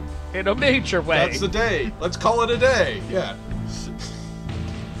 So in a major way. that's the day. Let's call it a day. Yeah.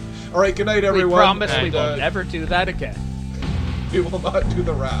 All right. Good night, We everyone. promise we and, will never do that again. We will not do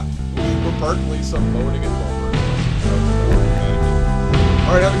the rap. We're partly some moaning and moaning.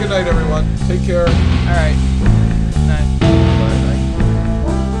 All right. Have a good night, everyone. Take care. All right. Night. Bye.